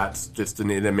because that's just the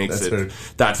name that makes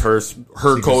that's her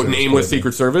code name with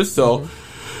Secret Service. So.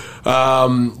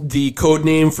 The code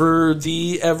name for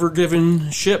the Ever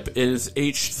Given ship is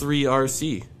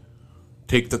H3RC.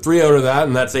 Take the 3 out of that,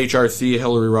 and that's HRC,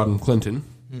 Hillary Rodham Clinton.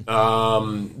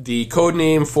 The code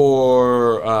name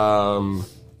for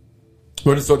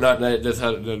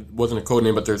that wasn't a code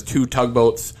name, but there's 2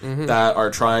 tugboats that are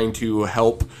trying to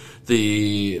help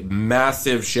the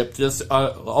massive ship. Just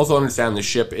also understand the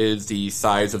ship is the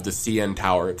size of the CN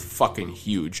Tower. It's fucking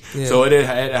huge. Yeah. So it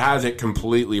has it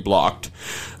completely blocked.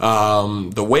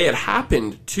 The way it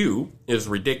happened, too, is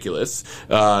ridiculous.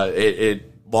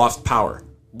 It lost power.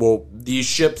 Well, these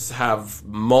ships have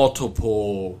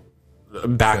multiple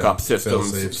backup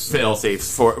systems,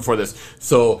 fail-safes for this.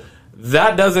 So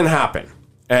that doesn't happen.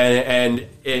 And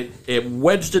it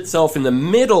wedged itself in the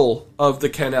middle of the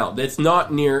canal. It's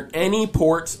not near any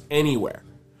ports anywhere.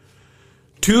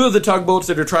 2 of the tugboats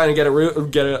that are trying to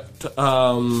get it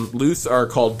loose are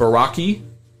called Baraki,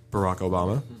 Barack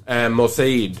Obama, and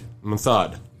Mossad.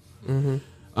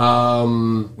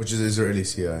 Which is Israeli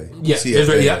CIA. Yeah,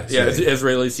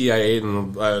 Israeli CIA,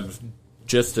 and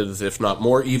just as, if not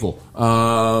more, evil,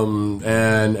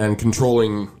 and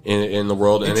controlling in the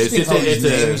world. And it's just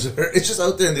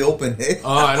out there in the open. Hey?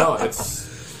 Oh, I know,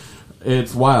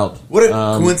 it's wild. What a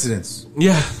coincidence!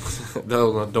 Yeah,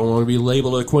 don't want to be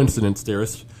labeled a coincidence,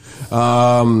 theorist.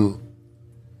 So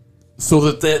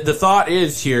the thought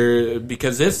is here,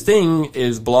 because this thing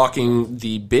is blocking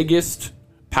the biggest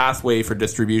pathway for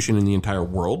distribution in the entire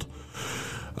world.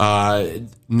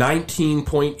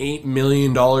 $19.8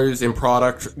 million in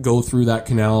product go through that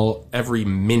canal every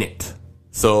minute.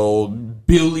 So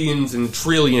billions and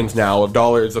trillions now of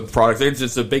dollars of products. There's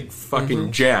just a big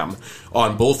fucking jam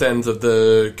on both ends of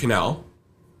the canal.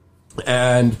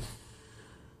 And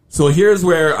so here's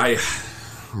where I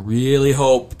really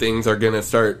hope things are going to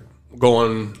start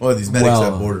going. Oh, these medics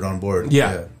have boarded on board.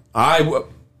 Yeah.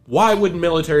 Why would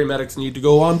military medics need to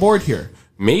go on board here?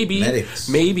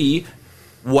 Maybe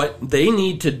what they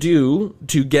need to do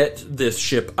to get this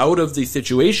ship out of the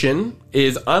situation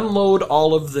is unload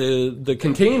all of the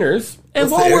containers.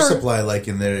 And what's the air supply like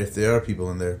in there, if there are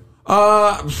people in there?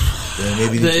 They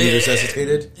maybe need to be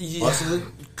resuscitated, possibly?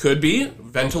 Could be.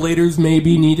 Ventilators may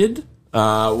be needed,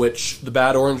 which the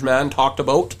Bad Orange Man talked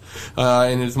about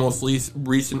in his most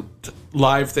recent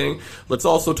live thing. Let's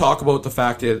also talk about the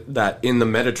fact that in the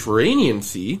Mediterranean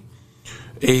Sea,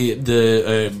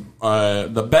 the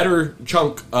better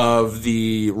chunk of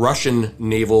the Russian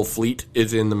naval fleet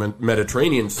is in the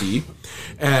Mediterranean Sea,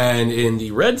 and in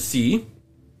the Red Sea,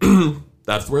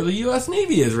 that's where the U.S.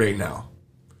 Navy is right now.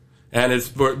 And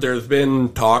there's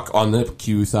been talk on the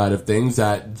Q side of things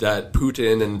that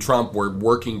Putin and Trump were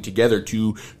working together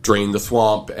to drain the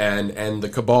swamp and the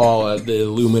cabal, the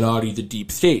Illuminati, the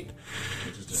deep state.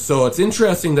 So it's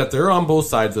interesting that they're on both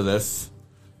sides of this.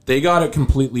 They got it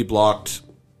completely blocked.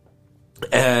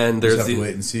 And there's have to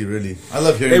wait and see. Really, I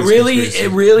love hearing.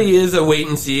 It really is a wait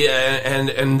and see,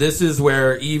 and this is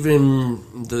where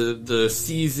even the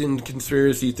seasoned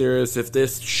conspiracy theorists, if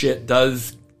this shit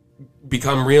does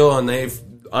become real and they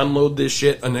unload this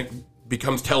shit and it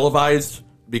becomes televised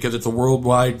because it's a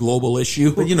worldwide global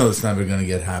issue, but it's never going to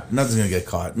get happen. Nothing's going to get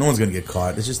caught. No one's going to get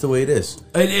caught. It's just the way it is.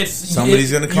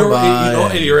 Somebody's going to come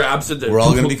by. You're absolutely. We're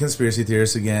all going to be conspiracy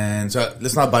theorists again. So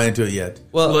let's not buy into it yet.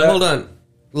 Well, hold on.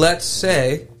 Let's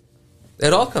say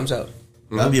it all comes out.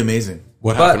 That'd be amazing.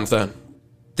 What happens then?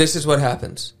 This is what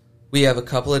happens. We have a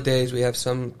couple of days. We have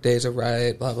some days of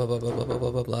riot, blah, blah, blah, blah, blah, blah,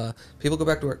 blah, blah, blah. People go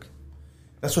back to work.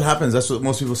 That's what happens. That's what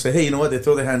most people say. Hey, you know what? They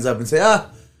throw their hands up and say,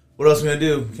 what else am I going to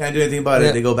do? Can't do anything about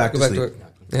it. They go back to sleep. Work.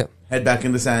 Yeah. Head back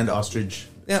in the sand, ostrich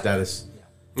status.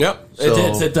 Yep.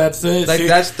 So, that's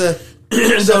the...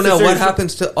 So now what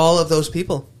happens to all of those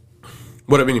people?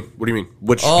 What do you mean?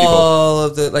 Which all people? All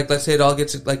of the, let's say it all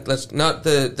gets, let's not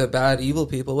the bad, evil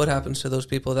people. What happens to those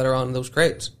people that are on those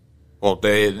crates? Well,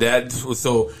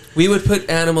 so... We would put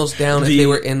animals down if they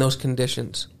were in those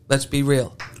conditions. Let's be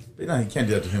real. No, you can't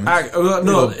do that to humans.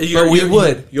 We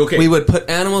would. Okay. We would put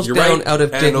animals down out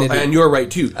of dignity. And you're right,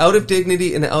 too. Out of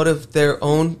dignity and out of their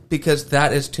own, because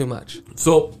that is too much.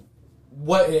 So,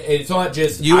 it's not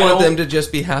just... You want them to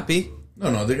just be happy?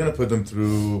 No, they're going to put them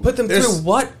through... Put them through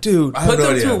what, dude? Put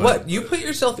them through what? You put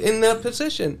yourself in that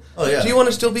position. Oh, yeah. Do you want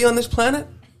to still be on this planet?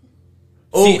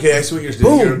 Oh, okay, I see what you're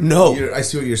saying. Boom, no. I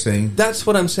see what you're saying. That's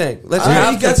what I'm saying. Let's That's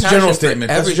have a compassion general for statement.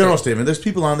 That's a everything. general statement. There's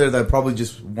people on there that probably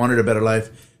just wanted a better life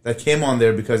that came on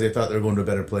there because they thought they were going to a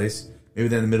better place. Maybe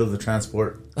they're in the middle of the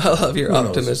transport. I love your Who knows,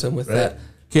 optimism with right? that.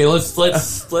 Okay, let's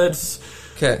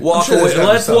Okay. walk sure away. there's gotta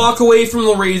be Let's some. walk away from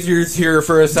the razors here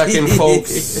for a second,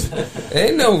 folks.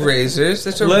 Ain't no razors.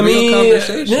 It's a Let real me.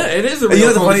 conversation. Yeah, it is a And real you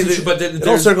know the funny conversation, thing, but it all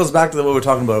there's. circles back to what we were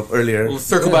talking about earlier. We'll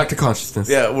circle back to consciousness.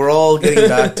 Yeah, we're all getting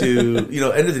back to,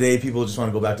 end of the day, people just want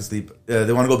to go back to sleep.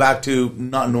 They want to go back to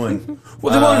not knowing.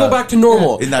 Well, they want to go back to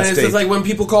normal. in that and it's state. just like when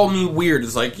people call me weird,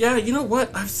 it's like, yeah, you know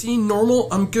what? I've seen normal.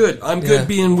 I'm good. I'm good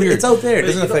being weird. It's out there. It But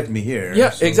doesn't you know- affect me here.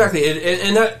 Yeah, so- exactly.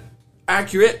 And that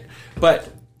accurate, but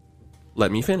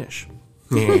let me finish.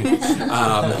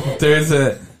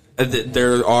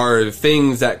 There are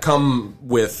things that come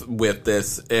with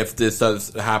this if this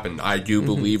does happen. I do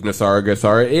believe Nasara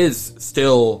Gassara is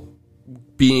still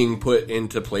being put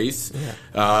into place,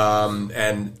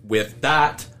 and with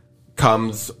that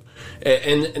comes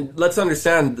and let's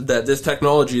understand that this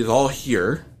technology is all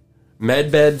here.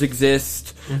 Med beds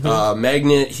exist,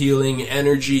 magnet healing,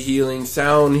 energy healing,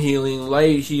 sound healing,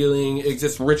 light healing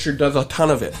exists. Richard does a ton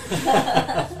of it.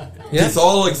 This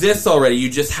all exists already.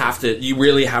 You just you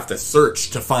really have to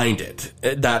search to find it.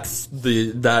 That's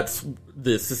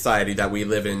the society that we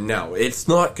live in now. It's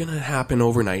not going to happen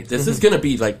overnight. This is going to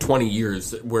be like 20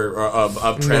 years of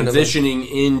transitioning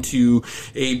into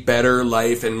a better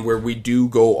life, and where we do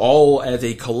go all as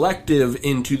a collective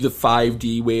into the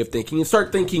 5D way of thinking and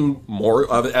start thinking more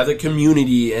of it as a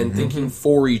community and thinking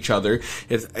for each other.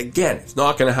 It's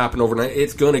not going to happen overnight.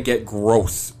 It's going to get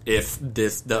gross if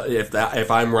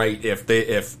I'm right,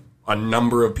 if a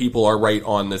number of people are right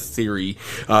on this theory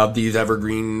of these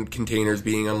evergreen containers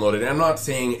being unloaded. I'm not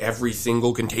saying every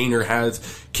single container has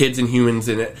kids and humans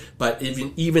in it, but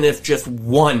even if just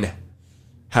one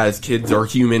has kids or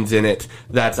humans in it,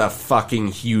 that's a fucking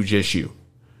huge issue.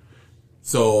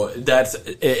 So that's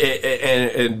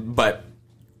but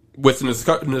with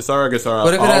Nasara Gassara,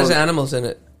 What if it has animals in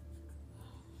it?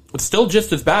 it's still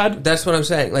just as bad. That's what I'm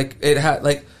saying. Like it had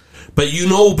like. But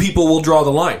people will draw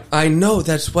the line. I know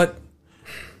that's what.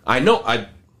 I know.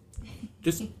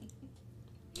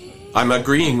 I'm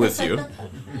agreeing with you.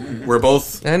 We're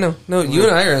both. I know. No, you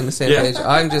and I are on the same Yeah. page.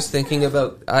 I'm just thinking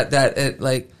about that.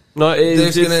 No,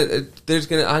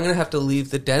 I'm gonna have to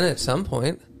leave the den at some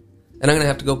point, and I'm gonna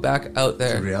have to go back out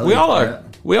there. Reality. We all are. Yeah.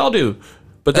 We all do.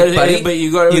 But Like Buddy, but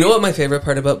you got. You know what my favorite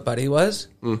part about Buddy was?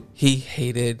 He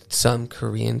hated some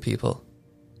Korean people,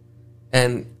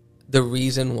 and the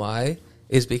reason why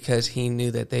is because he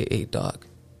knew that they ate dog.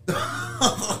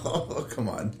 Oh, come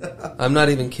on. I'm not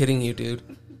even kidding you, dude.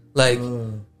 Like,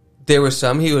 there were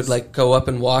some he would like go up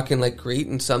and walk and like greet,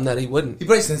 and some that he wouldn't. He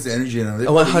probably sensed the energy in him.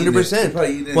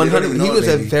 100%. 100. He was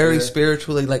a very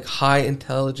spiritually like high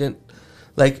intelligent,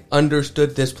 like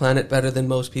understood this planet better than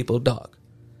most people dog,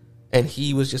 and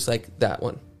he was just like that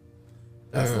one.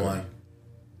 That's the one.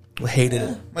 Hated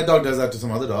it. My dog does that to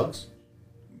some other dogs,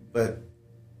 but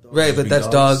Right, but be that's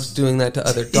dogs. dogs doing that to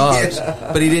other dogs.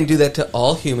 But he didn't do that to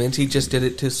all humans. He just did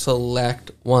it to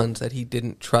select ones that he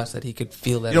didn't trust, that he could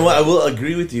feel that. You know what? I will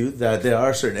agree with you that there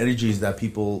are certain energies that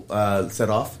people set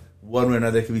off. One way or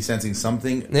another, they could be sensing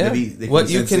something. Yeah. Maybe they could What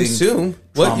be you sensing consume,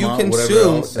 trauma, whatever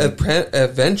else, and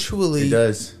eventually it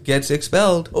does. gets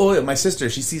expelled. Oh, yeah, my sister,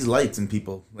 she sees lights in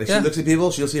people. Like Yeah. she looks at people,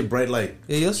 she'll see a bright light.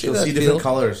 Yeah, you'll see she'll that see different field.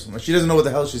 colors. Like, she doesn't know what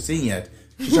the hell she's seeing yet.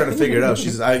 She's trying to figure it out.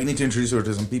 I need to introduce her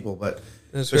to some people, but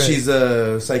That's but right. she's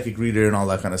a psychic reader and all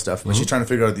that kind of stuff. But she's trying to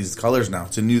figure out these colors now.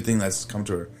 It's a new thing that's come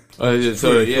to her.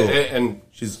 So Pretty yeah, cool. and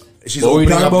She's well, we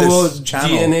opening talk up about this channel.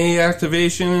 DNA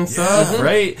activation and stuff,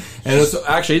 right? And so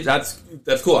actually, that's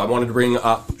cool. I wanted to bring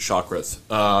up chakras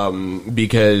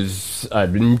because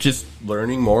I've been just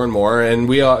learning more and more, and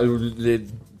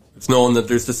it's known that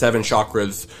there's the 7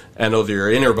 chakras, and those are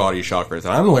your inner body chakras.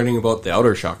 And I'm learning about the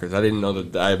outer chakras. I didn't know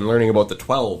that. I'm learning about the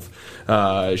 12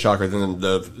 chakras, and then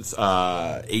the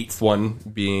 8th one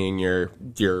being your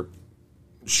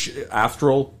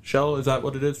astral shell. Is that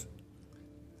what it is?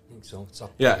 I think so. It's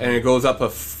up. Yeah, and it goes up a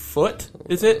foot,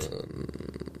 is it?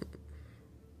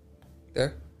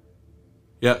 There,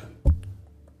 Yeah.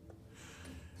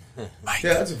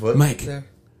 Yeah, that's a foot. Mike, there.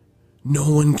 no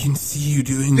one can see you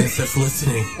doing this that's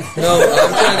listening. No,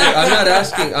 I'm not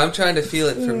asking. I'm trying to feel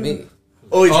it for me.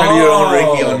 Oh, you're trying to do your own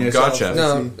Reiki on yourself. Gotcha.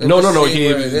 No, I'm No. just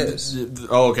seeing where it is.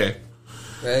 Oh, okay.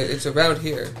 Right, it's around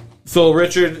here. So,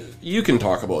 Richard, you can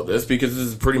talk about this because this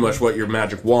is pretty much what your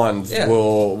magic wands Yeah.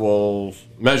 will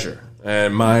measure.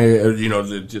 And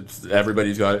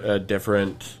everybody's got a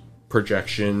different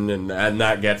projection, and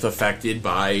that gets affected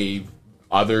by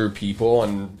other people.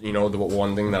 And, you know, the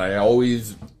one thing that I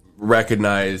always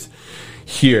recognize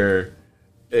here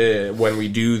when we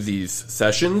do these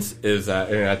sessions is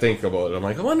that, and I think about it, I'm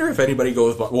like, I wonder if anybody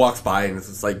walks by and it's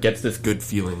just like gets this good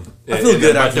feeling. I feel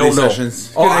good after these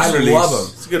sessions. Oh, I release. love them.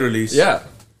 It's a good release. Yeah,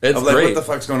 it's of like, great. what the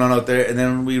fuck's going on out there? And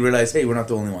then we realize, hey, we're not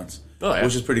the only ones. Oh, yeah.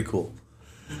 Which is pretty cool.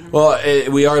 Well,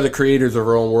 we are the creators of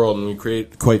our own world, and we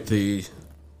create quite the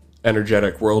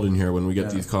energetic world in here when we get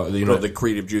these, the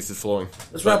creative juices flowing.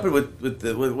 Let's wrap it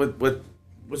with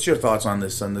what's your thoughts on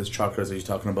this chakras that you're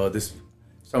talking about?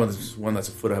 Some of this one that's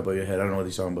a foot above your head. I don't know what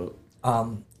he's talking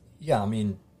about. Yeah, I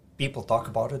mean, people talk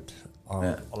about it.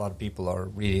 A lot of people are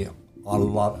really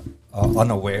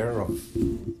unaware of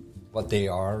what they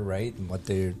are, right, and what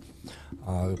they're.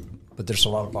 But there's a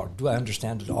lot about. Do I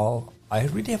understand it all? I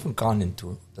really haven't gone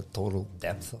into the total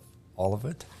depth of all of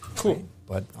it. Cool. Right?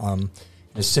 But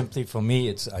it's simply for me,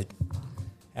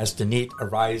 as the need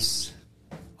arises,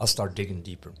 I'll start digging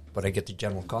deeper. But I get the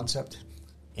general concept,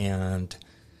 and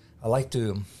I like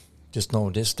to just know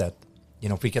this, that, you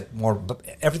know, if we get more, but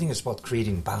everything is about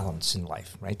creating balance in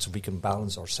life, right? So we can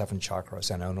balance our 7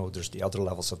 chakras, and I know there's the other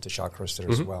levels of the chakras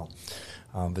there as well.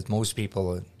 But most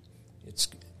people, it's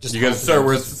just you got to start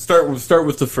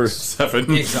with the first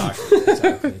 7. Exactly.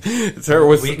 Start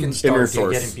with we can inner start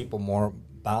source. getting people more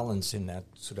balance in that,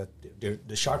 so that the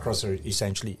chakras are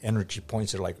essentially energy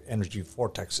points. They're like energy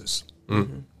vortexes.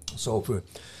 Mm-hmm. So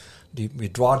if we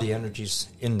draw the energies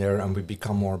in there and we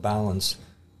become more balanced,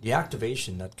 the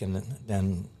activation that can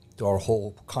then to our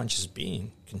whole conscious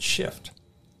being can shift.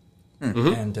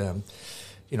 Mm-hmm. And,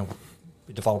 you know,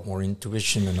 we develop more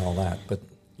intuition and all that. But,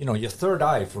 you know, your third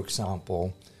eye, for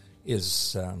example,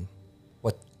 is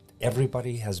what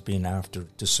everybody has been after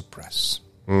to suppress.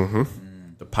 Mm-hmm.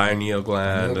 The pineal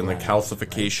gland and the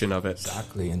calcification of it.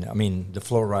 Exactly. And, I mean, the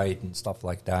fluoride and stuff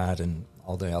like that and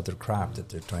all the other crap that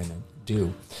they're trying to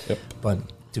do. Yep. But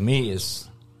to me, is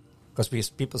because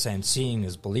people saying seeing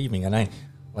is believing, and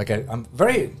I'm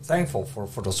very thankful for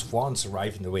those swans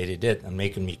arriving the way they did and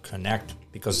making me connect,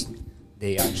 because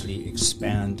they actually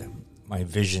expand my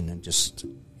vision and just,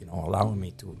 you know, allowing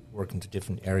me to work into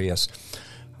different areas.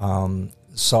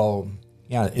 So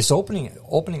yeah, it's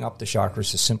opening up the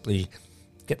chakras is simply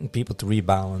getting people to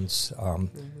rebalance,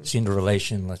 seeing the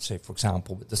relation, let's say, for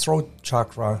example, with the throat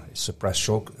chakra, suppressed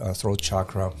throat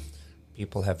chakra,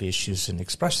 people have issues in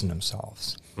expressing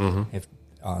themselves. Mm-hmm. If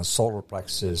solar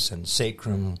plexus and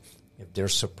sacrum, if they're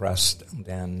suppressed,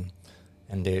 then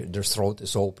and their throat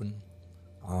is open,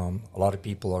 a lot of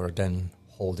people are then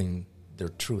holding their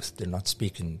truth. They're not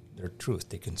speaking their truth.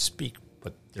 They can speak,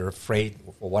 but they're afraid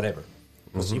or whatever,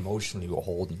 because emotionally we're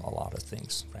holding a lot of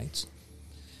things, right?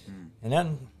 And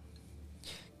then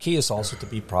key is also to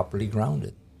be properly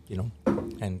grounded, you know,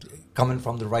 and coming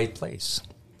from the right place.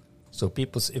 So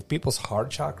if people's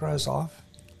heart chakra is off,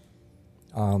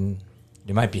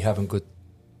 they might be having good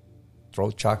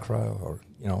throat chakra, or,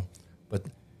 you know, but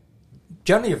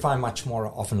generally you find much more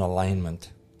of an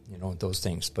alignment, you know, those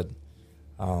things. But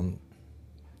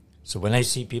so when I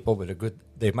see people with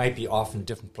they might be off in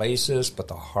different places, but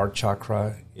the heart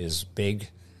chakra is big,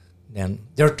 then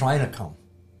they're trying to come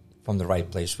from the right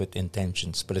place with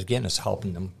intentions. But again, it's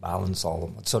helping them balance all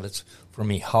of them. So that's, for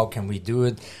me, how can we do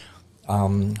it?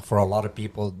 For a lot of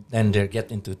people, then they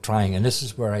get into trying. And this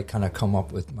is where I kind of come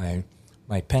up with my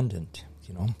pendant,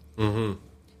 you know. Mm-hmm.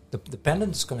 The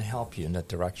pendant is going to help you in that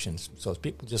direction. So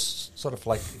people just sort of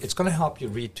like, it's going to help you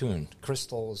retune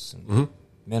crystals and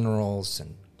minerals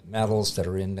and metals that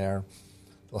are in there.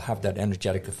 They'll have that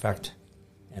energetic effect.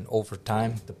 And over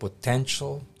time, the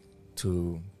potential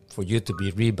for you to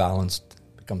be rebalanced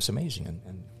becomes amazing.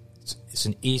 And it's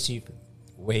an easy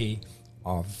way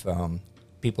of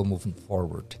people moving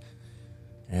forward.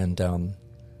 And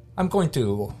I'm going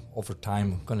to, over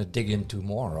time, dig into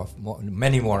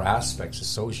many more aspects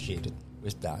associated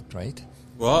with that, right?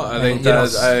 Well, I think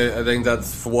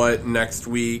that's what next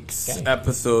week's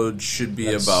episode should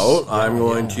be about. I'm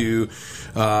going to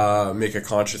make a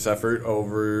conscious effort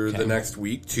over the next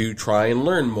week to try and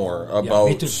learn more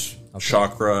about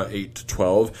chakra 8 to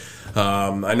 12.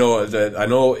 I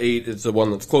know 8 is the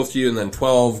one that's close to you, and then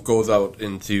 12 goes out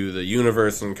into the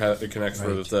universe and connects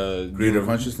with the greater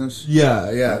consciousness.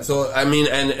 Yeah. So I mean,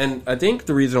 and I think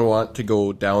the reason I want to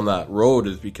go down that road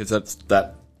is because that's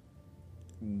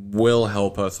will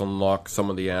help us unlock some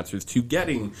of the answers to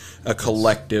getting a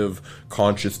collective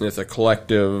consciousness, a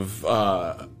collective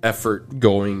effort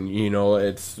going.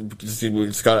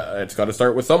 It's got to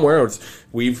start with somewhere.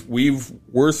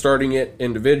 We're starting it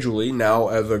individually now.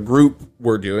 As a group,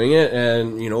 we're doing it,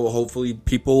 and hopefully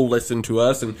people listen to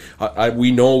us, and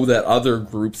we know that other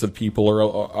groups of people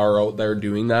are out there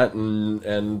doing that,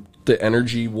 and the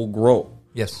energy will grow.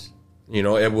 Yes.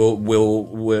 It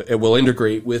will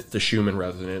integrate with the Schumann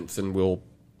resonance, and will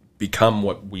become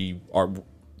what we are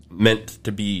meant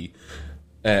to be,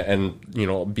 and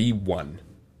be one.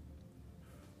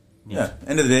 Yeah.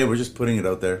 End of the day, we're just putting it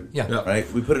out there. Yeah.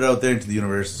 Right. We put it out there into the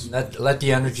universe. Let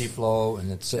the energy flow,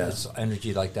 and it's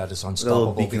energy like that is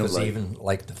unstoppable. beacon of Because light. even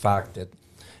like the fact that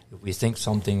if we think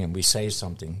something and we say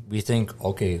something, we think,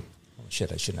 okay, oh,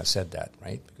 shit, I shouldn't have said that,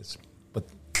 right? But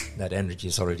that energy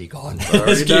is already gone.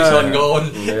 It keeps done. on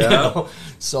going. Yeah.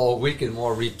 So we can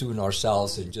more retune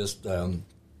ourselves and just,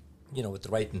 with the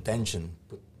right intention,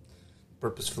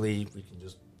 purposefully, we can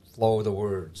just flow the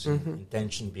words, and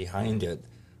intention behind it.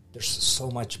 There's so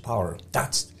much power.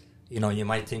 That's, you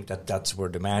might think that that's where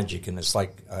the magic, and it's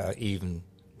like even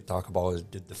we talk about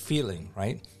the feeling,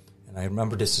 right? And I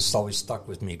remember this has always stuck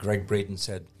with me. Greg Braden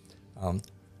said,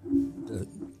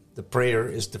 the prayer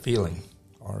is the feeling,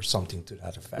 or something to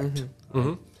that effect.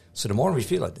 So the more we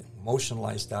feel it,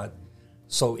 emotionalize that.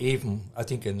 So even, I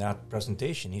think in that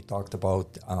presentation, he talked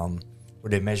about where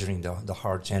they're measuring the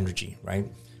heart's energy,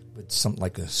 right? With something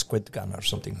like a squid gun or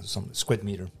something, some squid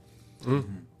meter.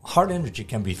 Heart energy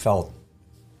can be felt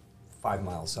 5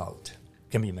 miles out,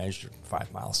 can be measured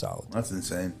 5 miles out. That's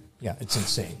insane. Yeah, it's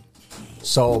insane.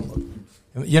 So,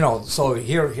 so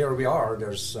here we are.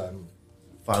 There's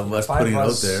 5 of us five putting of it out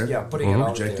us, there. yeah, putting it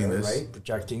out projecting there, this. right?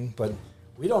 Projecting, but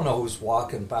we don't know who's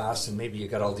walking past, and maybe you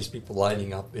got all these people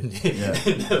lining up in the, in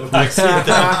the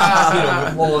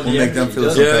backseat. We'll make them feel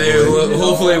some Yeah, type of way.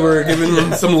 hopefully we're giving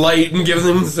them some light and giving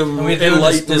them some When we do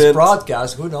enlightenment. this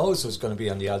broadcast, who knows who's going to be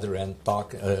on the other end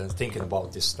thinking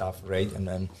about this stuff, right? And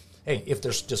then, hey, if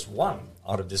there's just one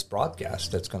out of this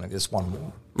broadcast, that's going to just one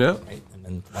more, Yeah. right? And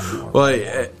then one more.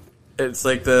 Well, it's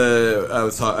like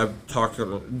I've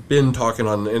been talking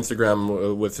on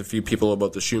Instagram with a few people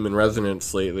about the Schumann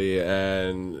resonance lately,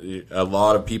 and a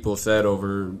lot of people said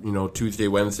over Tuesday,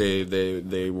 Wednesday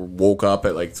they woke up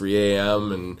at like 3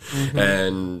 a.m.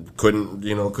 and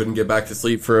couldn't get back to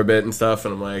sleep for a bit and stuff,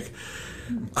 and I'm like,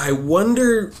 I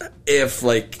wonder if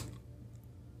like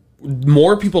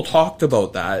more people talked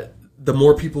about that, the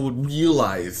more people would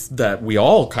realize that we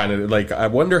all kind of like. I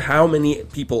wonder how many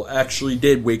people actually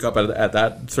did wake up at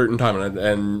that certain time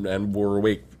and were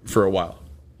awake for a while,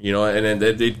 and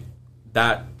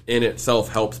that in itself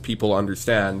helps people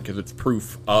understand, because it's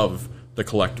proof of the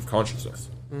collective consciousness.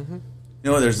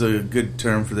 There's a good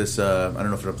term for this. I don't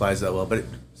know if it applies that well, but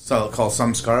it's called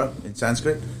samskara in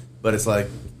Sanskrit. But it's like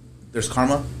there's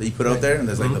karma that you put out there, and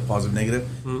there's like the positive, negative.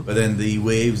 But then the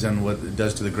waves and what it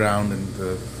does to the ground,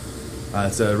 and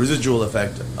it's a residual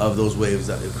effect of those waves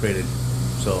that it created.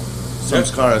 So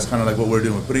samskara is kind of like what we're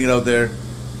doing. We're putting it out there.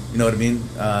 You know what I mean?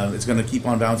 It's going to keep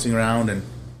on bouncing around, and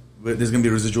there's going to be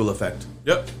a residual effect.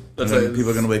 Yep, That's right.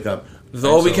 People are going to wake up. So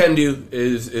all we can do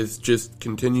is just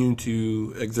continue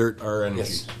to exert our energy.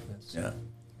 Yes. Yeah.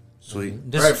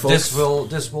 Sweet. This, All right, folks.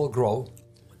 this will grow.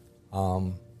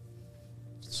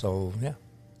 So yeah.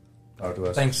 Talk to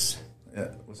us. Thanks. Yeah.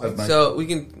 What's up, Mike? So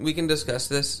we can discuss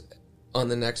this on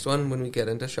the next one when we get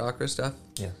into chakra stuff.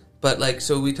 Yeah. But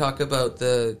so we talk about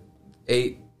the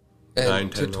 8 and 9,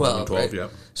 to 10, 12, 11, 12, right? yeah.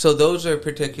 So those are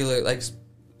particular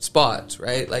spots,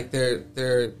 right? Like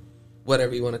they're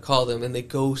whatever you want to call them, and they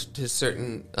go to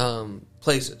certain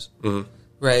places,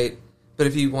 right? But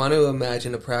if you want to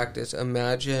imagine a practice,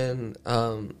 imagine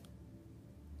from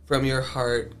your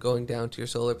heart going down to your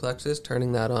solar plexus,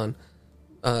 turning that on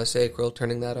sacral,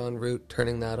 turning that on root,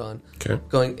 turning that on,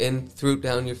 going in through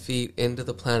down your feet into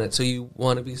the planet. So you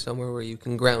want to be somewhere where you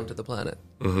can ground to the planet,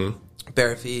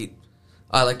 bare feet.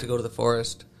 I like to go to the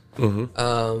forest,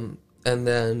 and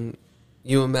then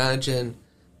you imagine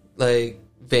like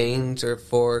veins or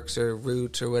forks or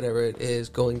roots or whatever it is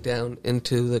going down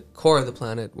into the core of the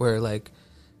planet, where like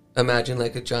imagine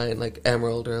like a giant like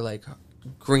emerald or like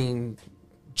green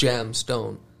gem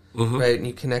stone, right? And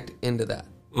you connect into that.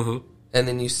 And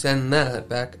then you send that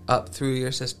back up through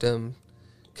your system,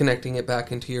 connecting it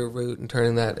back into your root and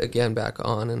turning that again back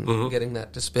on and getting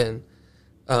that to spin.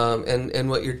 And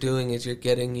what you're doing is you're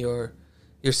getting your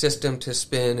system to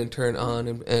spin and turn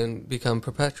on and become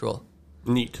perpetual.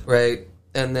 Neat. Right?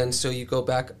 And then so you go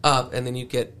back up and then you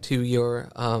get to your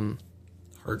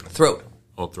Heart. throat.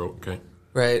 Oh, throat. Okay.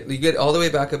 right? You get all the way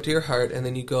back up to your heart, and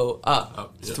then you go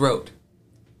up, yeah. throat,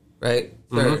 right?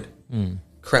 Third,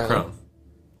 crown.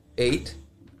 8,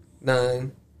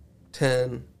 9,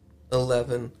 10,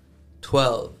 11,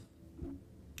 12.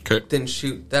 Okay. Then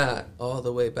shoot that all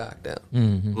the way back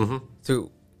down through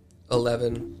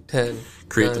 11, 10.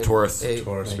 Create 9, the torus. 8,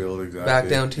 Taurus field, exactly. back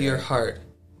down to your heart,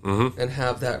 and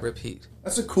have that repeat.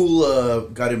 That's a cool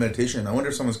guided meditation. I wonder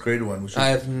if someone's created one. We should, I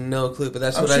have no clue, but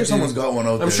that's I'm what sure I do. someone's got one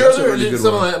out there. I'm sure That's a there really is good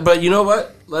some, one. but you know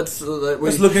what? Let's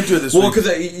Let's look into it this Well, week.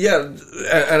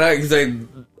 because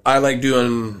I like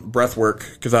doing breath work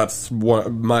because that's one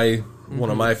of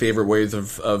my favorite ways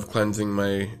of cleansing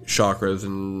my chakras,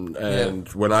 and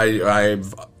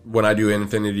when I do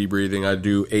infinity breathing, I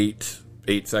do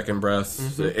 8-second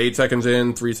breaths, 8 seconds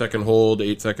in, 3-second hold,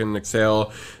 8-second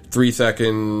exhale,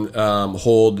 3-second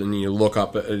hold, and you look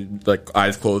up at, like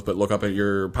eyes closed, but look up at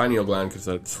your pineal gland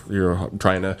because you're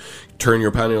trying to turn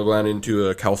your pineal gland into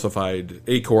a calcified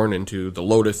acorn into the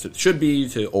lotus it should be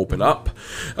to open up.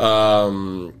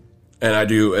 And I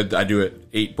do it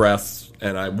 8 breaths,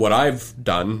 and what I've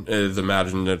done is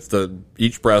imagine it's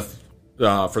each breath.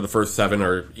 For the first 7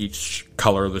 are each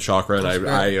color of the chakra, and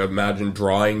I imagine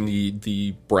drawing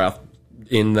the breath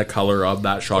in the color of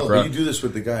that Oh, chakra. but you do this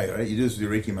with the guy, right? You do this with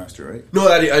your Reiki master, right? No,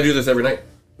 I do this every night.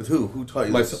 With who? Who taught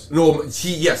you this? No, my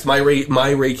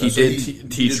Reiki So did he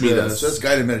teach did me the- this. So that's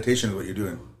guided meditation is what you're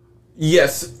doing.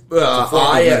 Yes, form of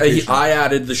meditation. I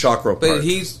added the chakra part.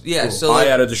 But so I like,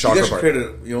 added the You chakra guys part.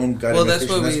 created your own guided Well, that's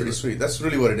meditation. what That's we- pretty sweet. That's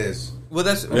really what it is. well,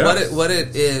 that's Yeah. what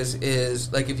it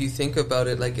is like if you think about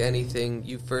it like anything,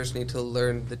 you first need to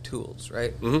learn the tools,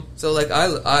 right? So like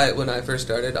I when I first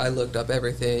started, I looked up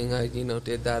everything. I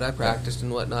did that. I practiced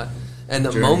and whatnot. And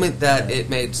the Journey. moment that it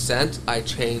made sense, I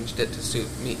changed it to suit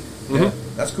me. Yeah,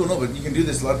 that's cool. No, but you can do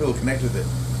this. A lot of people connect with it.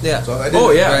 Yeah. So I did Oh,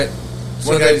 it. yeah. Right.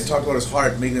 One So guy there's- talked about his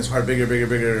heart, making his heart bigger, bigger,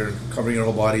 bigger, covering your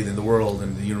whole body, then the world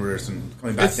and the universe, and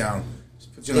coming back down.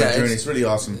 Just puts you on Yeah, that journey. it's- It's really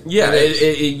awesome. Yeah,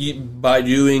 And by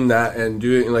doing that and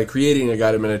creating a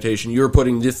guided meditation, you're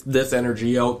putting this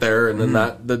energy out there, and then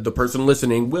the person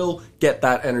listening will get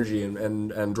that energy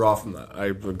and draw from that. I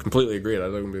would completely agree. I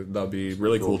think that'd be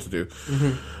really cool to do.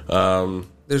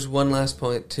 There's one last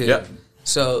point too. Yep.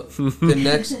 So the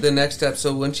next step.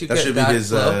 So once you That get should be that his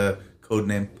flow, code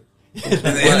name.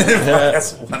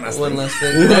 That's one last one thing. last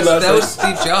thing. That was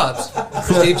Steve Jobs.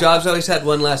 Steve Jobs always had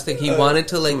one last thing. He wanted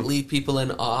to like leave people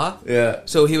in awe. Yeah.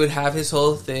 So he would have his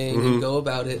whole thing and go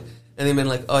about it, and then been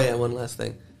like, "Oh yeah, one last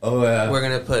thing. Oh yeah. We're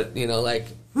gonna put like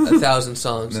 1,000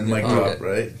 songs." And then mic on drop, it.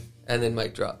 right? And then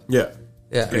mic drop. Yeah.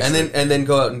 Yeah, and then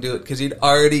go out and do it because he'd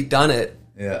already done it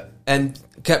Yeah. and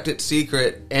kept it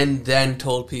secret, and then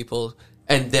told people,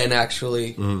 and then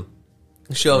actually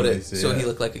showed it, Nice, so yeah. he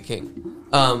looked like a king.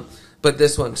 But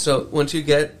this one, so once you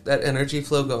get that energy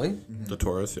flow going, The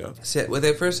Taurus, yeah. sit with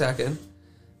it for a second,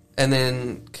 and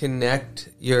then connect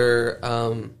your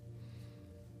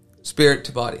spirit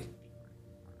to body.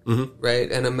 Right?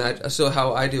 And imagine. So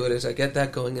how I do it is I get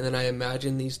that going, and then I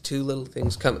imagine these two little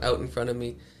things come out in front of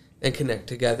me and connect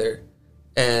together,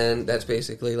 and that's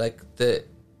basically like the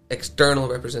external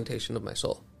representation of my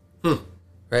soul.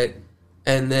 Right?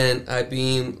 And then I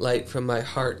beam light from my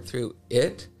heart through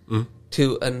it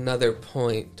to another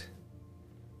point,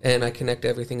 and I connect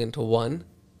everything into one,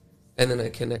 and then I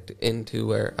connect into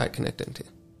where I connect into.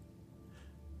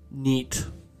 Neat.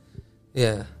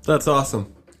 Yeah. That's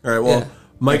awesome. All right, well, Yeah.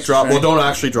 mic drop. Well, don't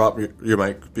actually drop your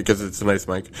mic because it's a nice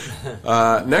mic. Next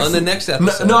On the next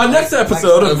episode. Next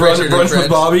episode of Of Richard and Brunch with Friends.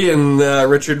 Bobby and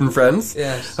Richard and Friends.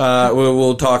 Yes.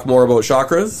 We'll talk more about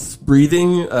chakras,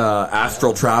 breathing,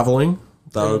 astral traveling.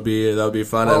 That would be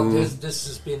fun. Well, and this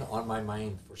has been on my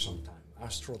mind for some time.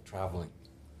 Astral traveling,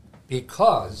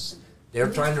 because they're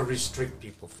trying to restrict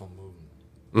people from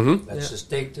moving. Let's just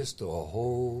take this to a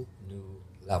whole new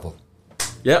level.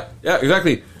 yeah,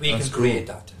 exactly. We can create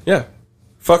that. Yeah.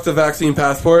 Fuck the vaccine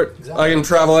passport. Exactly. I can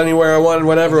travel anywhere I want,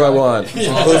 whenever I want.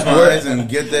 Close my eyes and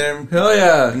get there Hell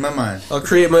yeah. in my mind. I'll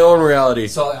create my own reality.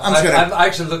 So I'm just gonna- I'm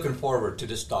actually looking forward to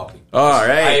this topic. All right.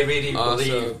 I really Awesome.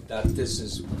 believe that this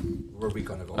is where we're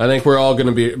going to go. I think we're all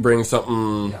going to bring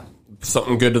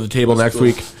something good to the table next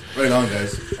week. Right on,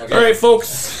 guys. All right,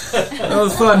 folks. That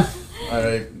was fun. All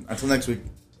right. Until next week.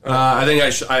 I think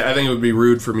I think it would be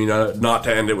rude for me not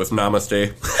to end it with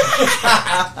namaste.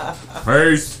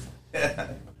 Peace.